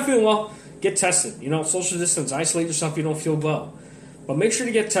 So if you're not feeling well, get tested. Social distance, isolate yourself if you don't feel well. But make sure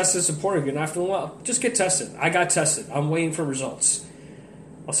to get tested. It's important. If you're not feeling well, just get tested. I got tested. I'm waiting for results.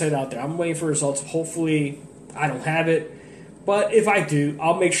 I'll say it out there. I'm waiting for results. Hopefully, I don't have it. But if I do,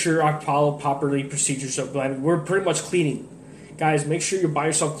 I'll make sure I follow properly procedures. We're pretty much cleaning. Guys, make sure you buy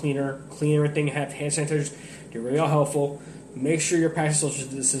yourself cleaner. Clean everything. Have hand sanitizers. They're really helpful. Make sure you're practicing social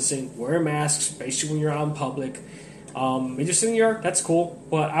distancing. Wear masks, especially when you're out in public. If you're sitting in your yard, that's cool.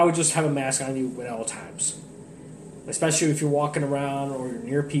 But I would just have a mask on you at all times. Especially if you're walking around or you're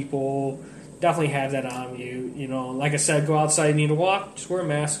near people. Definitely have that on you. Like I said, go outside, you need to walk, just wear a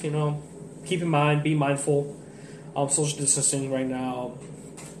mask, Keep in mind, be mindful. Social distancing right now.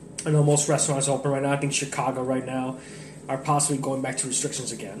 I know most restaurants are open right now. I think Chicago right now are possibly going back to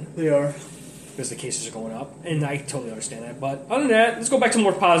restrictions again. They are. Because the cases are going up. And I totally understand that. But other than that, let's go back to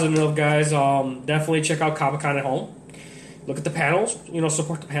more positive note, guys. Definitely check out Comic-Con at home. Look at the panels.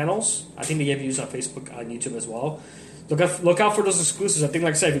 Support the panels. I think they give views on Facebook, on YouTube as well. Look out for those exclusives. I think,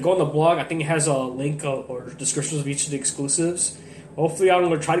 like I said, if you go on the blog, I think it has a link or descriptions of each of the exclusives. Hopefully, I'm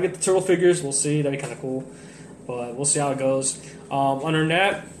going to try to get the turtle figures. We'll see. That'd be kind of cool. But we'll see how it goes. Other than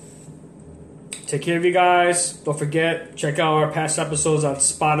that, take care of you guys. Don't forget, check out our past episodes on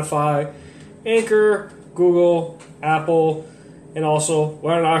Spotify, Anchor, Google, Apple, and also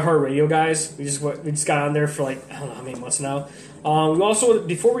we're on iHeartRadio, guys. We just got on there for I don't know how many months now. We also,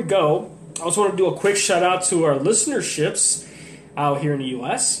 before we go, I also want to do a quick shout out to our listenerships out here in the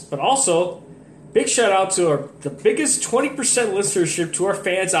U.S., but also big shout out to the biggest 20% listenership to our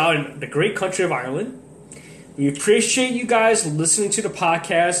fans out in the great country of Ireland. We appreciate you guys listening to the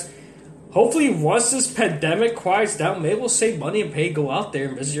podcast. Hopefully, once this pandemic quiets down, maybe we'll save money and go out there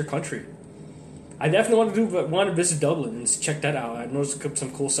and visit your country. I definitely want to visit Dublin and check that out. I noticed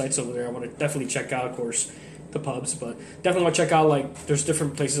some cool sites over there. I want to definitely check out, of course, the pubs, but definitely want to check out, there's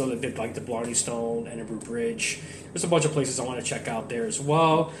different places that did, like the Blarney Stone, Edinburgh Bridge. There's a bunch of places I want to check out there as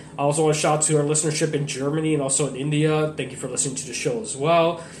well. I also want to shout out to our listenership in Germany and also in India. Thank you for listening to the show as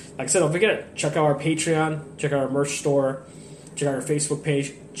well. Like I said, don't forget, check out our Patreon, check out our merch store, check out our Facebook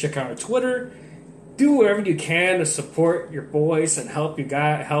page, check out our Twitter. Do whatever you can to support your boys and help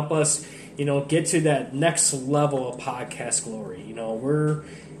us, get to that next level of podcast glory. We're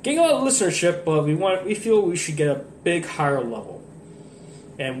getting a lot of listenership, but we feel we should get a big higher level.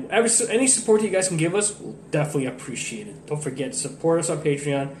 And any support that you guys can give us, we'll definitely appreciate it. Don't forget, support us on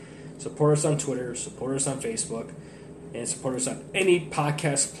Patreon, support us on Twitter, support us on Facebook, and support us on any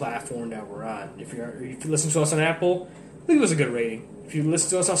podcast platform that we're on. If you listen to us on Apple, leave us a good rating. If you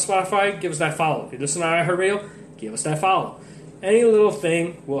listen to us on Spotify, give us that follow. If you listen on iHeartRadio, give us that follow. Any little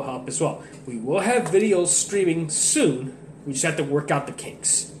thing will help as well. We will have videos streaming soon. We just have to work out the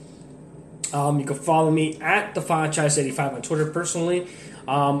kinks. You can follow me at TheFranchise85 on Twitter personally.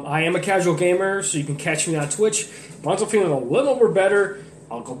 I am a casual gamer, so you can catch me on Twitch. Once I'm feeling a little more better,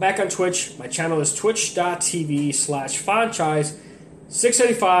 I'll go back on Twitch. My channel is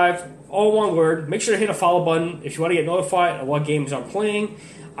twitch.tv/franchise685, all one word. Make sure to hit a follow button if you want to get notified of what games I'm playing.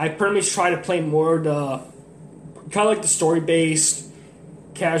 I pretty much try to play more the kind of like the story-based,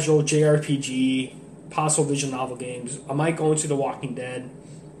 casual JRPG, possible visual novel games. I might go into The Walking Dead,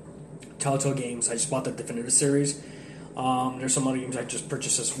 Telltale games. I just bought the Definitive series. There's some other games I just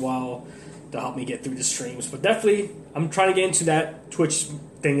purchased as well to help me get through the streams. But definitely, I'm trying to get into that Twitch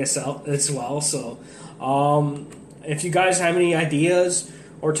thing as well. So, if you guys have any ideas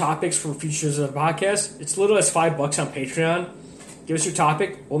or topics for futures of the podcast, it's little as $5 on Patreon. Give us your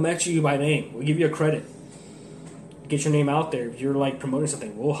topic. We'll mention you by name. We'll give you a credit. Get your name out there. If you're promoting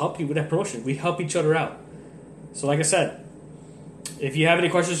something, we'll help you with that promotion. We help each other out. So, like I said, if you have any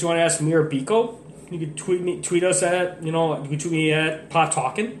questions you want to ask me or Biko, you can tweet us at, you can tweet me at Pop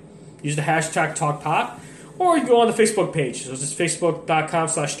Talkin'. Use the hashtag TalkPop. Or you can go on the Facebook page. So it's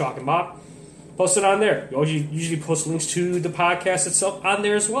facebook.com/TalkinBop. Post it on there. We usually post links to the podcast itself on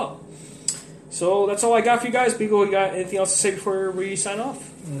there as well. So that's all I got for you guys. Biko, you got anything else to say before we sign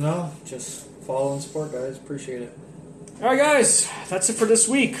off? No, just follow and support, guys. Appreciate it. Alright, guys. That's it for this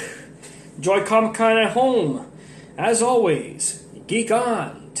week. Enjoy Comic-Con at home. As always, geek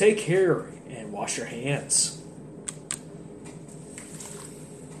on, take care, and wash your hands.